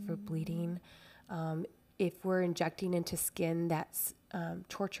 at risk for bleeding. If we're injecting into skin that's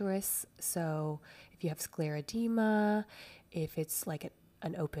tortuous, so if you have sclerodema, if it's like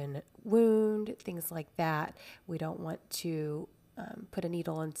an open wound, things like that, we don't want to put a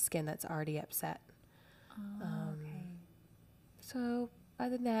needle in skin that's already upset. Okay. So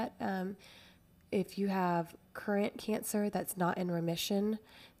other than that, if you have current cancer that's not in remission,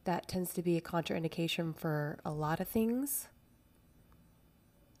 that tends to be a contraindication for a lot of things.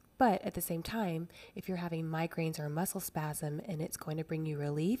 But at the same time, if you're having migraines or a muscle spasm and it's going to bring you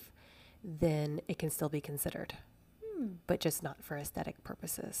relief, then it can still be considered, but just not for aesthetic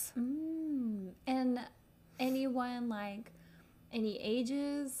purposes. And anyone, like any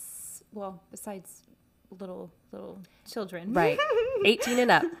ages, well, besides little children. Right. 18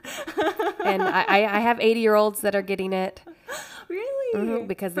 and up. And I have 80-year-olds that are getting it. Really?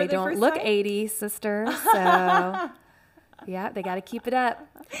 Because For they the don't first look time? 80, sister. So, yeah, they got to keep it up.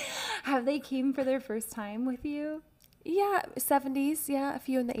 Have they came for their first time with you? Yeah, 70s. Yeah, a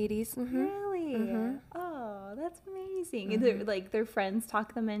few in the 80s. Really? Oh, that's amazing. Is it like their friends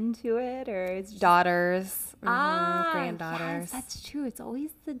talk them into it, or it's just Daughters, granddaughters? granddaughters. Yes, that's true. It's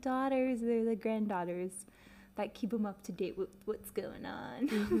always the daughters. They're the granddaughters that keep them up to date with what's going on.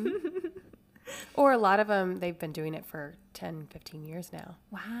 Or a lot of them, they've been doing it for 10, 15 years now.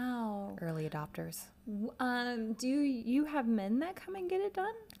 Wow. Early adopters. Do you have men that come and get it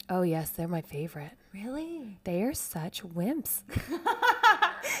done? Oh, yes, they're my favorite. Really? They are such wimps.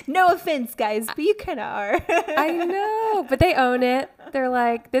 No offense, guys, but you kind of are. I know, but they own it. They're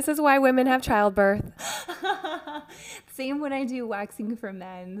like, this is why women have childbirth. Same when I do waxing for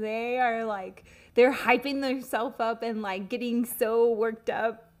men. They are like, they're hyping themselves up and like getting so worked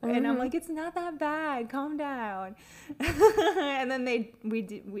up And I'm like, it's not that bad. Calm down. And then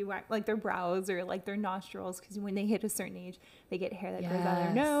we whack like their brows or like their nostrils, because when they hit a certain age, they get hair that grows out of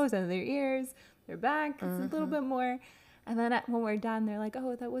their nose and their ears, their back. It's a little bit more. And then when we're done, they're like,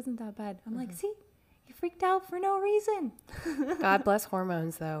 oh, that wasn't that bad. I'm like, see, you freaked out for no reason. God bless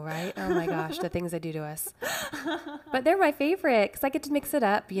hormones, though, right? Oh my gosh, the things they do to us. But they're my favorite because I get to mix it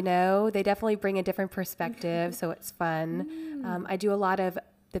up, you know. They definitely bring a different perspective, so it's fun. I do a lot of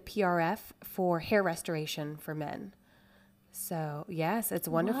the PRF for hair restoration for men. So, yes, it's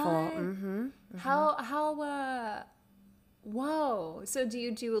wonderful. Whoa. So do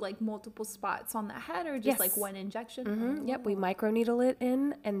you do like multiple spots on the head or just like one injection? Yep, we microneedle it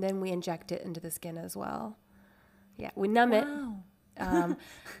in and then we inject it into the skin as well. Yeah, we numb it.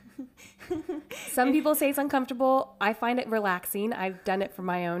 Some people say it's uncomfortable. I find it relaxing. I've done it for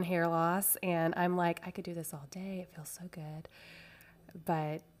my own hair loss and I'm like, I could do this all day. It feels so good.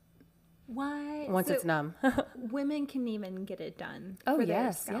 But why? Once it's numb. Women can even get it done. Oh, for their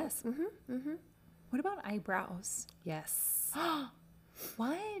yes, scalp. yes. What about eyebrows? Yes.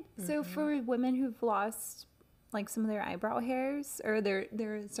 What? So for women who've lost like some of their eyebrow hairs, or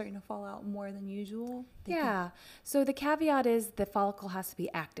they're starting to fall out more than usual? So the caveat is the follicle has to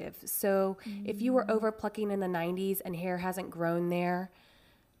be active. So if you were over plucking in the 90s and hair hasn't grown there,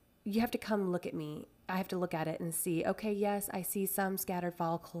 you have to come look at me. I have to look at it and see, okay, yes, I see some scattered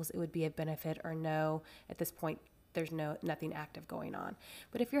follicles. It would be a benefit, or no, at this point, there's nothing active going on.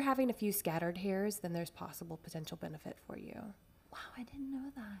 But if you're having a few scattered hairs, then there's possible potential benefit for you. Wow, I didn't know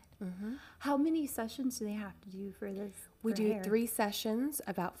that. How many sessions do they have to do for this? We do 3 sessions,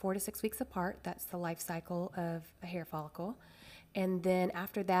 about 4 to 6 weeks apart. That's the life cycle of a hair follicle. And then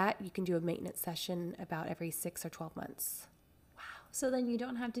after that, you can do a maintenance session about every 6 or 12 months. So then you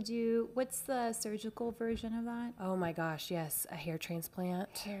don't have to do, what's the surgical version of that? Oh my gosh, yes, a hair transplant.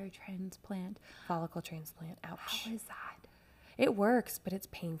 Hair transplant. Follicle transplant, ouch. How is that? It works, but it's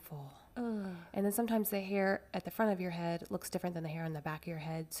painful. Ugh. And then sometimes the hair at the front of your head looks different than the hair on the back of your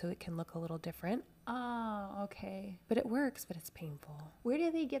head, so it can look a little different. Oh, okay. But it works, but it's painful. Where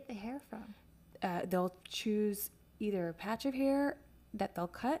do they get the hair from? They'll choose either a patch of hair that they'll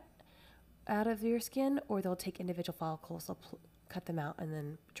cut out of your skin, or they'll take individual follicles, they'll cut them out and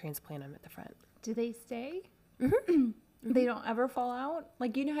then transplant them at the front. Do they stay? They don't ever fall out?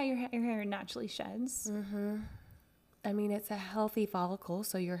 Like, you know how your hair naturally sheds? I mean, it's a healthy follicle,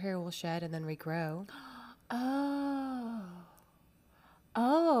 so your hair will shed and then regrow.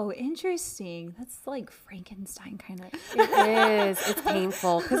 Oh, interesting. That's like Frankenstein kind of. It is. It's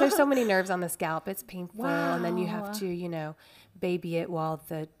painful because there's so many nerves on the scalp. It's painful. Wow. And then you have to, you know, baby it while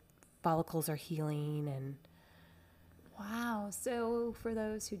the follicles are healing. And wow. So for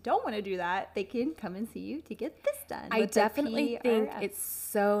those who don't want to do that, they can come and see you to get this done. I definitely think it's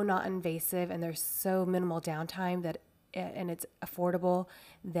so not invasive and there's so minimal downtime that, and it's affordable,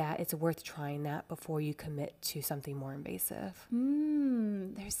 that it's worth trying that before you commit to something more invasive.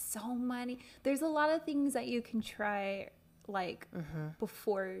 There's so many. There's a lot of things that you can try, like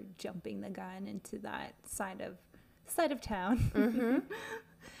before jumping the gun into that side of town.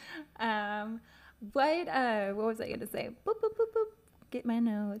 What was I gonna say? Boop, boop, boop, boop. Get my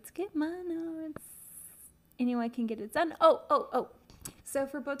notes. Anyone can get it done. Oh. So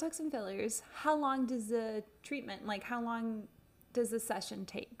for Botox and fillers, how long does the treatment, like how long does the session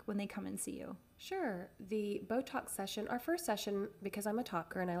take when they come and see you? Sure. The Botox session, our first session, because I'm a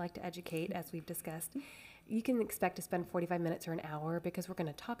talker and I like to educate, as we've discussed, you can expect to spend 45 minutes or an hour because we're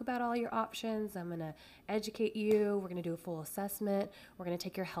going to talk about all your options. I'm going to educate you. We're going to do a full assessment. We're going to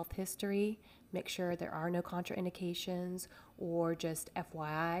take your health history, make sure there are no contraindications, or just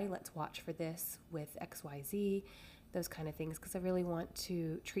FYI, let's watch for this with XYZ, those kind of things, because I really want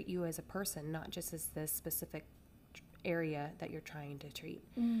to treat you as a person, not just as the specific area that you're trying to treat.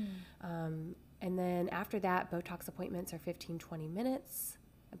 And then after that, Botox appointments are 15-20 minutes,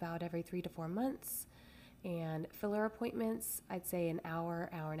 about every 3 to 4 months. And filler appointments, I'd say an hour,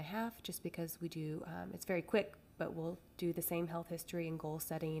 hour and a half, just because we do, it's very quick, but we'll do the same health history and goal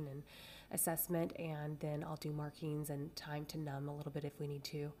setting and assessment, and then I'll do markings and time to numb a little bit if we need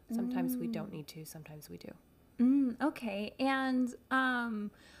to. Sometimes we don't need to, sometimes we do. Okay. And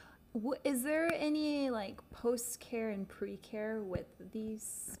is there any like post-care and pre-care with these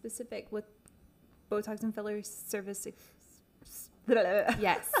specific, with Botox and fillers service?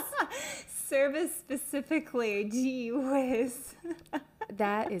 Yes. Service specifically, gee whiz.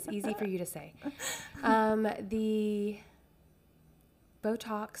 That is easy for you to say. The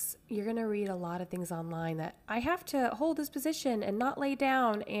Botox, you're going to read a lot of things online that I have to hold this position and not lay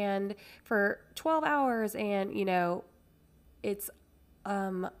down and for 12 hours. And, you know, it's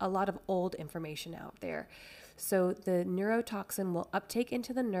a lot of old information out there. So the neurotoxin will uptake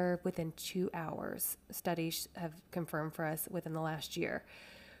into the nerve within 2 hours. Studies have confirmed for us within the last year.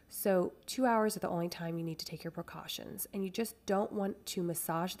 So 2 hours are the only time you need to take your precautions. And you just don't want to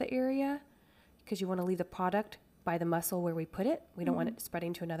massage the area because you want to leave the product by the muscle where we put it. We don't want it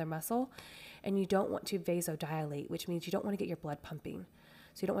spreading to another muscle. And you don't want to vasodilate, which means you don't want to get your blood pumping.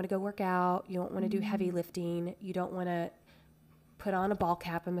 So you don't want to go work out. You don't want to do heavy lifting. You don't want to put on a ball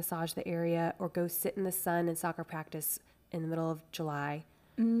cap and massage the area, or go sit in the sun in soccer practice in the middle of July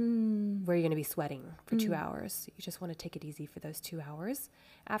where you're going to be sweating for 2 hours. You just want to take it easy for those 2 hours.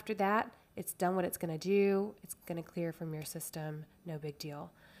 After that, it's done what it's going to do. It's going to clear from your system. No big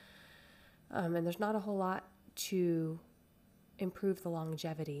deal. And there's not a whole lot to improve the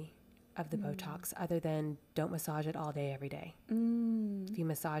longevity of the Botox other than don't massage it all day, every day. If you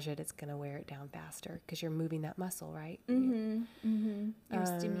massage it, it's going to wear it down faster because you're moving that muscle, right? You're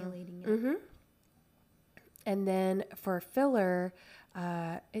stimulating it. And then for filler,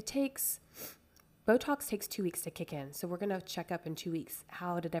 Botox takes 2 weeks to kick in. So we're going to check up in 2 weeks.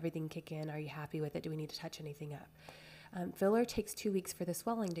 How did everything kick in? Are you happy with it? Do we need to touch anything up? Filler takes 2 weeks for the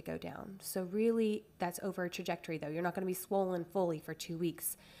swelling to go down. So really, that's over a trajectory, though. You're not going to be swollen fully for 2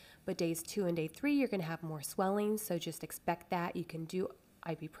 weeks. But days 2 and day 3, you're going to have more swelling. So just expect that. You can do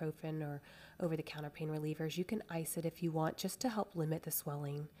ibuprofen or over-the-counter pain relievers. You can ice it if you want, just to help limit the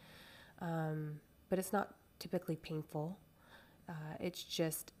swelling. But it's not typically painful. It's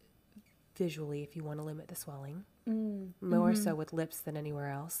just visually if you want to limit the swelling. More so with lips than anywhere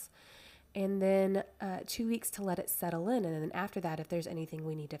else. And then 2 weeks to let it settle in. And then after that, if there's anything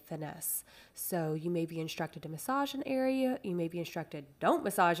we need to finesse. So you may be instructed to massage an area. You may be instructed, don't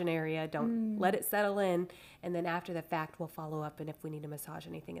massage an area. Don't let it settle in. And then after the fact, we'll follow up and if we need to massage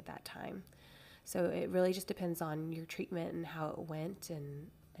anything at that time. So it really just depends on your treatment and how it went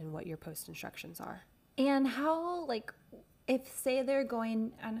and what your post instructions are. And how, like, if say they're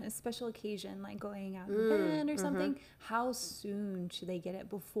going on a special occasion, like going out in bed or something, how soon should they get it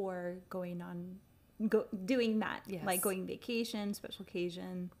before going on, doing that? Yes. Like going vacation, special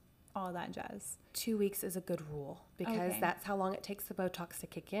occasion, all that jazz. 2 weeks is a good rule because that's how long it takes the Botox to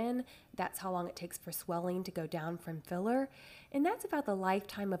kick in. That's how long it takes for swelling to go down from filler. And that's about the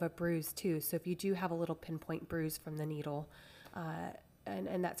lifetime of a bruise too. So if you do have a little pinpoint bruise from the needle,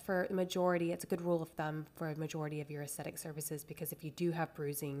 and that's for the majority, it's a good rule of thumb for a majority of your aesthetic services, because if you do have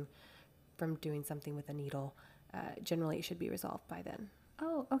bruising from doing something with a needle, generally it should be resolved by then.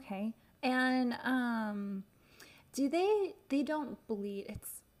 Oh, okay. And do they don't bleed?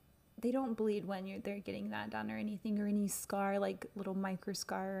 They don't bleed when they're getting that done or anything, or any scar, like little micro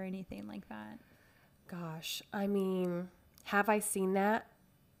scar or anything like that? Gosh, I mean, have I seen that?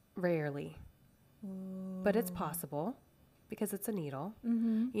 Rarely. But it's possible. Because it's a needle.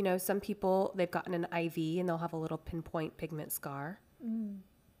 You know, some people, they've gotten an IV and they'll have a little pinpoint pigment scar.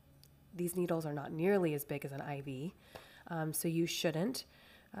 These needles are not nearly as big as an IV, so you shouldn't.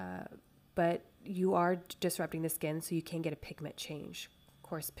 But you are disrupting the skin, so you can get a pigment change. Of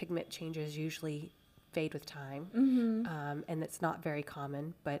course, pigment changes usually fade with time, and it's not very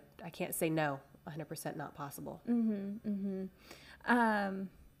common, but I can't say no, 100% not possible.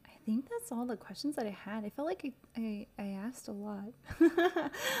 I think that's all the questions that I had. I felt like I asked a lot.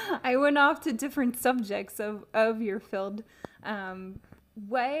 I went off to different subjects of your field. And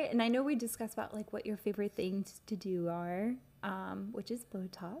I know we discussed about like what your favorite things to do are, which is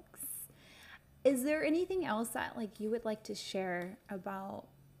Botox. Is there anything else that like you would like to share about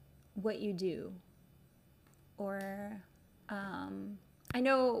what you do? Or I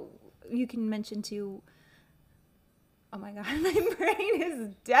know you can mention too. Oh my God, my brain is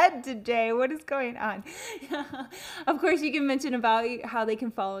dead today. What is going on? Of course, you can mention about how they can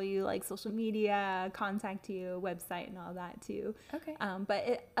follow you, like social media, contact you, website, and all that too. Okay.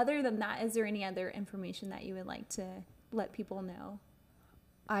 But other than that, is there any other information that you would like to let people know?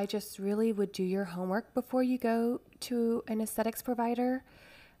 I just really would do your homework before you go to an aesthetics provider.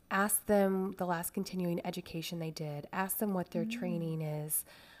 Ask them the last continuing education they did. Ask them what their training is.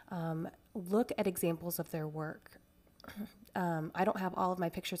 Look at examples of their work. I don't have all of my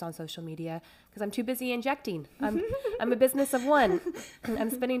pictures on social media because I'm too busy injecting. I'm a business of one.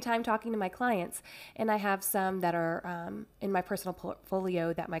 I'm spending time talking to my clients, and I have some that are in my personal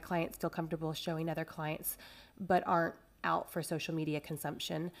portfolio that my clients feel comfortable showing other clients, but aren't out for social media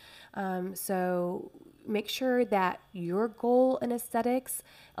consumption. So make sure that your goal in aesthetics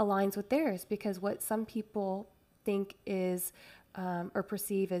aligns with theirs, because what some people think is or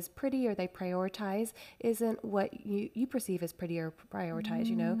perceive as pretty, or they prioritize, isn't what you perceive as pretty or prioritize.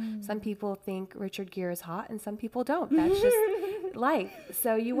 You know, some people think Richard Gere is hot and some people don't. That's just life.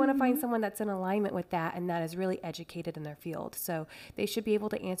 So you want to find someone that's in alignment with that and that is really educated in their field. So they should be able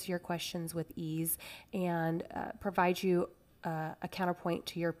to answer your questions with ease and provide you a counterpoint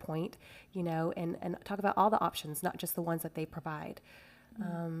to your point, you know, and talk about all the options, not just the ones that they provide.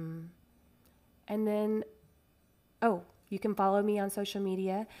 And then, you can follow me on social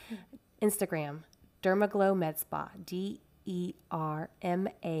media, Instagram, Dermaglow Med Spa,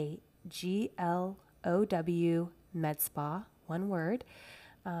 DERMAGLOW Med Spa, one word.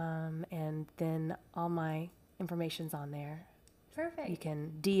 And then all my information's on there. Perfect. You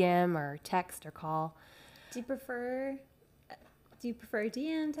can DM or text or call. Do you prefer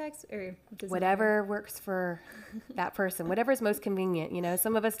DM, text, or whatever works for that person, whatever is most convenient. You know,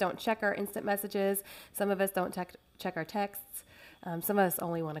 some of us don't check our instant messages. Some of us don't check our texts. Some of us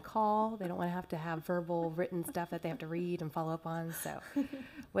only want to call. They don't want to have verbal, written stuff that they have to read and follow up on. So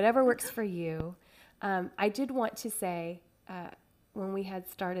whatever works for you. I did want to say, when we had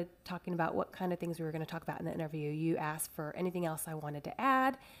started talking about what kind of things we were going to talk about in the interview, you asked for anything else I wanted to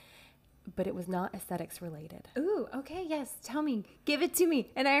add, but it was not aesthetics related. Ooh, okay, yes. Tell me. Give it to me.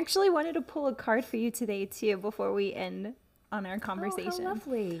 And I actually wanted to pull a card for you today, too, before we end on our conversation. Oh, how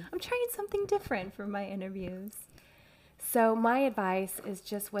lovely. I'm trying something different for my interviews. So my advice is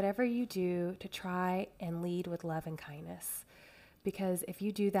just whatever you do to try and lead with love and kindness. Because if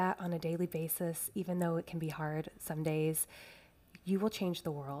you do that on a daily basis, even though it can be hard some days, you will change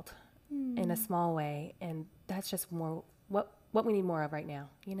the world in a small way. And that's just more what we need more of right now,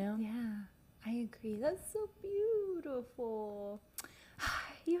 you know? Yeah, I agree. That's so beautiful.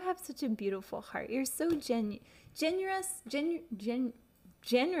 You have such a beautiful heart. You're so generous.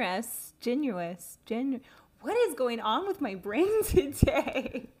 What is going on with my brain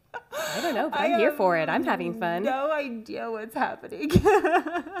today? I don't know, but I'm here for it. I'm having fun. No idea what's happening.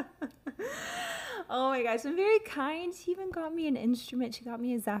 Oh my gosh, I'm very kind. She even got me an instrument. She got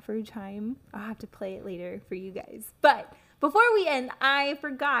me a Zafir chime. I'll have to play it later for you guys. But before we end, I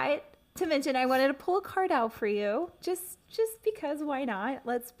forgot to mention I wanted to pull a card out for you. Just because, why not?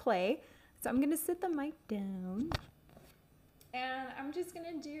 Let's play. So I'm going to sit the mic down. And I'm just going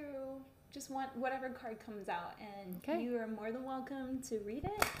to do whatever card comes out. And you are more than welcome to read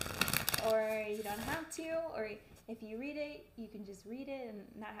it. Or you don't have to. Or if you read it, you can just read it and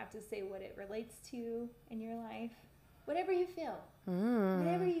not have to say what it relates to in your life. Whatever you feel.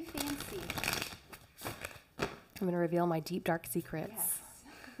 Whatever you fancy. I'm going to reveal my deep, dark secrets.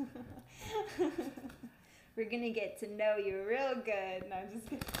 Yes. We're going to get to know you real good. No, I'm just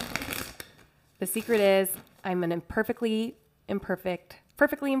kidding. The secret is I'm an perfectly imperfect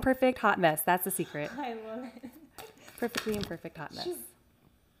hot mess. That's the secret. I love it. Perfectly imperfect hot mess. Too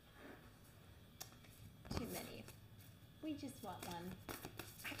many. We just want one.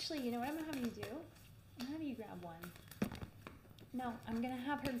 Actually, you know what I'm going to have you do? I'm going to have you grab one. No, I'm going to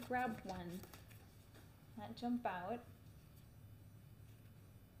have her grab one. Not jump out.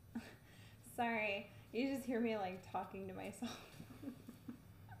 Sorry, you just hear me like talking to myself.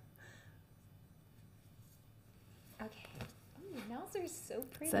 Okay. Ooh, nails are so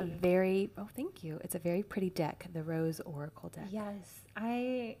pretty. Thank you. It's a very pretty deck, the Rose Oracle deck. Yes,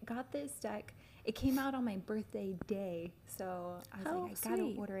 I got this deck. It came out on my birthday day, so I was I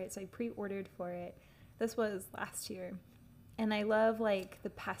gotta order it. So I pre-ordered for it. This was last year. And I love like the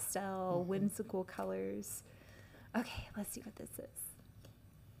pastel, whimsical colors. Okay, let's see what this is.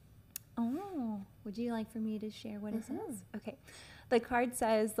 Oh, would you like for me to share what it says? Okay. The card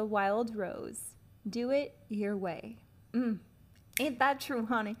says, "The Wild Rose. Do it your way." Ain't that true,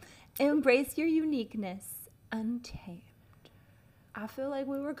 honey? Embrace your uniqueness, untamed. I feel like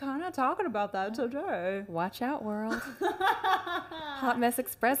we were kind of talking about that today. Watch out, world. Hot Mess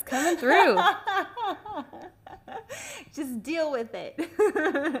Express coming through. Just deal with it.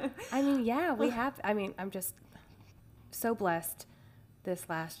 I mean, yeah, we have. I mean, I'm just so blessed this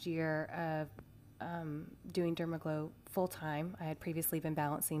last year of doing Dermaglow full time. I had previously been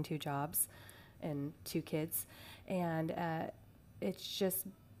balancing 2 jobs and 2 kids. And it's just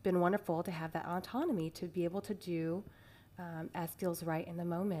been wonderful to have that autonomy to be able to do as feels right in the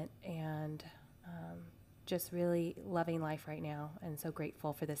moment, and just really loving life right now, and so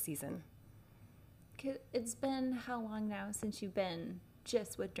grateful for this season. It's been how long now since you've been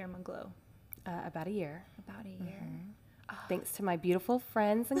just with Dermaglow? About a year. About a year. Oh. Thanks to my beautiful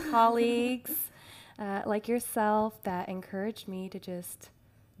friends and colleagues like yourself that encouraged me to just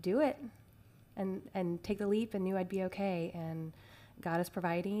do it and take the leap, and knew I'd be okay. And God is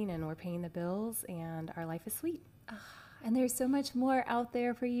providing, and we're paying the bills, and our life is sweet. And there's so much more out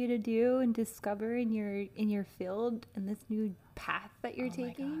there for you to do and discover in your field and this new path that you're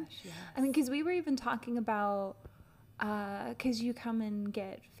taking. My gosh, yes. I mean, because we were even talking about, because you come and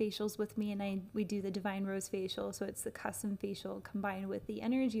get facials with me, and we do the Divine Rose facial, so it's the custom facial combined with the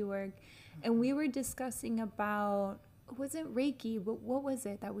energy work, and we were discussing about, it wasn't Reiki, but what was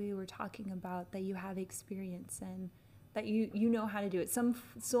it that we were talking about that you have experience in, that you know how to do it, some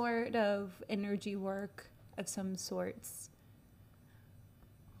sort of energy work of some sorts.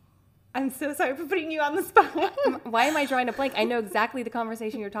 I'm so sorry for putting you on the spot. Why am I drawing a blank? I know exactly the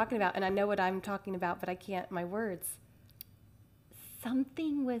conversation you're talking about, and I know what I'm talking about, but I can't, my words.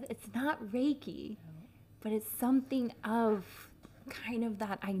 Something with, it's not Reiki, but it's something of kind of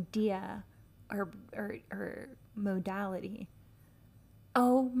that idea or modality.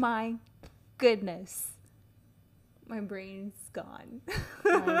 Oh my goodness. My brain's gone.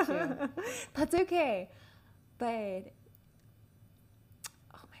 Mine too. That's okay. But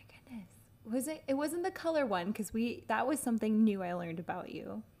oh my goodness. It wasn't the color one, because that was something new I learned about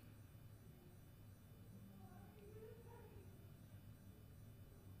you.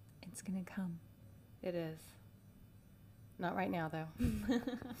 It's gonna come. It is. Not right now, though.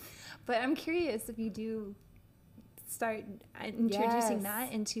 But I'm curious if you do start introducing Yes.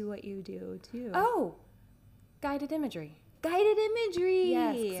 that into what you do too. Oh, guided imagery. Guided imagery.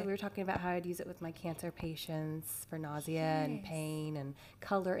 Yes, so we were talking about how I'd use it with my cancer patients for nausea and Yes. pain and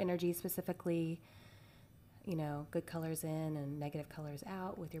color energy specifically. You know, good colors in and negative colors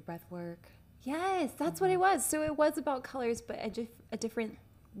out with your breath work. Yes, that's what it was. So it was about colors, but a different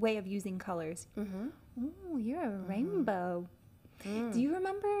way of using colors. Mm-hmm. Oh, you're a rainbow. Do you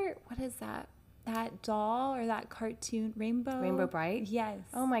remember, what is that? That doll or that cartoon, Rainbow? Rainbow Bright? Yes.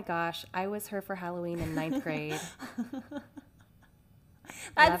 Oh my gosh, I was her for Halloween in 9th grade.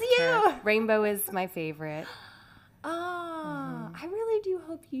 That's Loved you. her. Rainbow is my favorite. Oh, I really do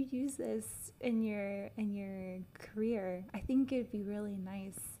hope you use this in your career. I think it'd be really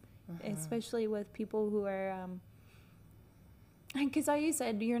nice, especially with people who are, because you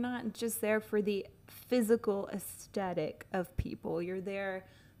said you're not just there for the physical aesthetic of people. You're there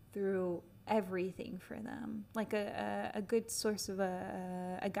through everything for them, like a good source of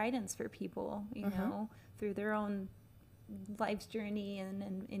a guidance for people, you know, through their own life's journey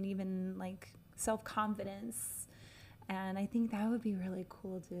and even like self-confidence. And I think that would be really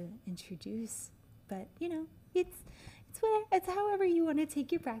cool to introduce. But you know, it's however you want to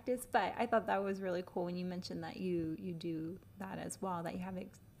take your practice. But I thought that was really cool when you mentioned that you do that as well, that you have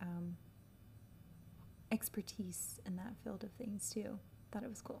expertise in that field of things too. Thought it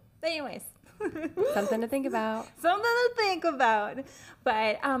was cool. But anyways, Something to think about. something to think about.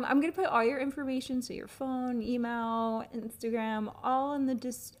 But I'm going to put all your information, so your phone, email, Instagram, all in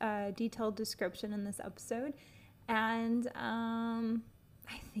the detailed description in this episode. And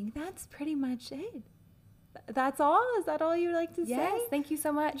I think that's pretty much it. That's all? Is that all you'd like to Yes, say? thank you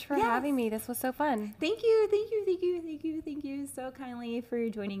so much for Yes. having me. This was so fun. Thank you so kindly for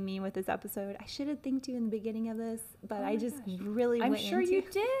joining me with this episode. I should have thanked you in the beginning of this, but Oh I my just gosh. really I'm went sure into you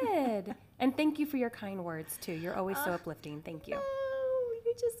did. And thank you for your kind words, too. You're always so uplifting. Thank you. Oh,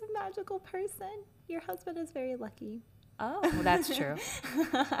 you're just a magical person. Your husband is very lucky. Oh, well, that's true.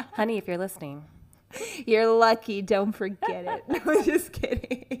 Honey, if you're listening. You're lucky. Don't forget it. No, I'm just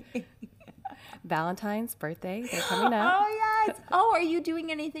kidding. Valentine's birthday, they're coming up. Oh, yes. Oh, are you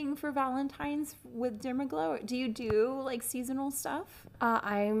doing anything for Valentine's with Dermaglow? Do you do like seasonal stuff?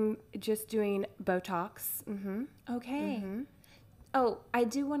 I'm just doing Botox. Okay. Oh, I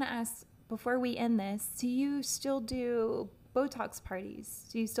do want to ask before we end this, do you still do Botox parties?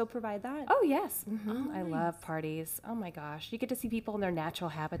 Do you still provide that? Oh, yes. Oh, I nice. love parties. Oh, my gosh. You get to see people in their natural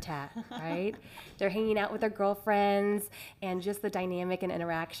habitat, right? They're hanging out with their girlfriends and just the dynamic and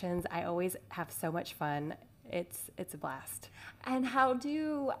interactions. I always have so much fun. It's a blast. And how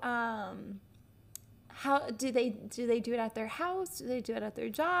do they do it at their house? Do they do it at their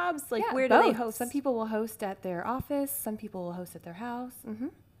jobs? Like, Yeah, where do they both. host? Some people will host at their office. Some people will host at their house.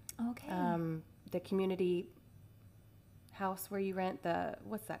 Okay. The community house where you rent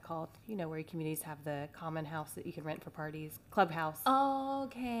what's that called? You know, where communities have the common house that you can rent for parties. Clubhouse.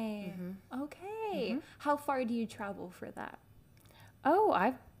 Okay. Okay. How far do you travel for that? Oh,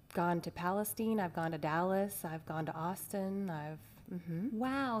 I've gone to Palestine. I've gone to Dallas. I've gone to Austin.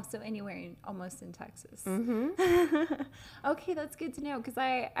 Wow. So anywhere almost in Texas. Okay, that's good to know, because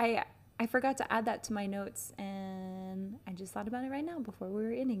I forgot to add that to my notes, and I just thought about it right now before we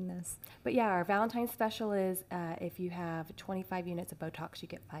were ending this. But yeah, our Valentine's special is if you have 25 units of Botox, you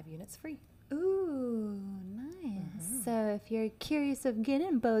get 5 units free. Ooh, nice. So if you're curious of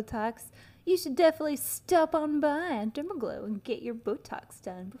getting Botox, you should definitely stop on by at Dermaglow and get your Botox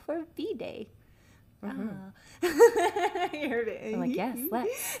done before V-Day. You heard it. I'm like, yes,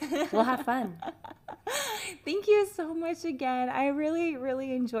 let's. We'll have fun. Thank you so much again. I really,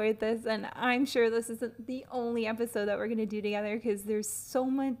 really enjoyed this, and I'm sure this isn't the only episode that we're going to do together, because there's so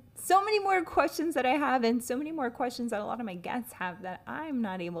many more questions that I have, and so many more questions that a lot of my guests have that I'm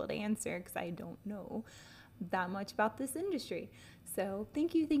not able to answer because I don't know that much about this industry. So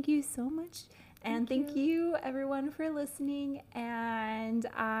thank you so much. And thank you everyone for listening, and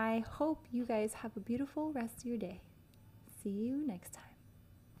I hope you guys have a beautiful rest of your day. See you next time.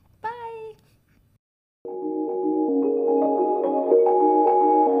 Bye.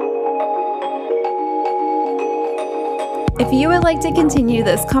 If you would like to continue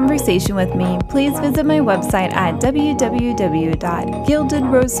this conversation with me, please visit my website at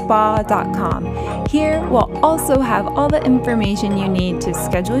www.gildedrosespa.com. Here we'll also have all the information you need to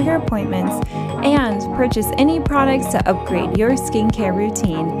schedule your appointments and purchase any products to upgrade your skincare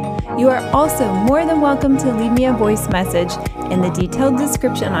routine. You are also more than welcome to leave me a voice message in the detailed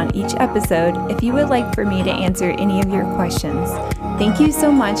description on each episode if you would like for me to answer any of your questions. Thank you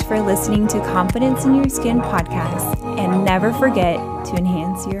so much for listening to Confidence in Your Skin podcast, and never forget to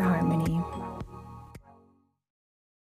enhance your harmony.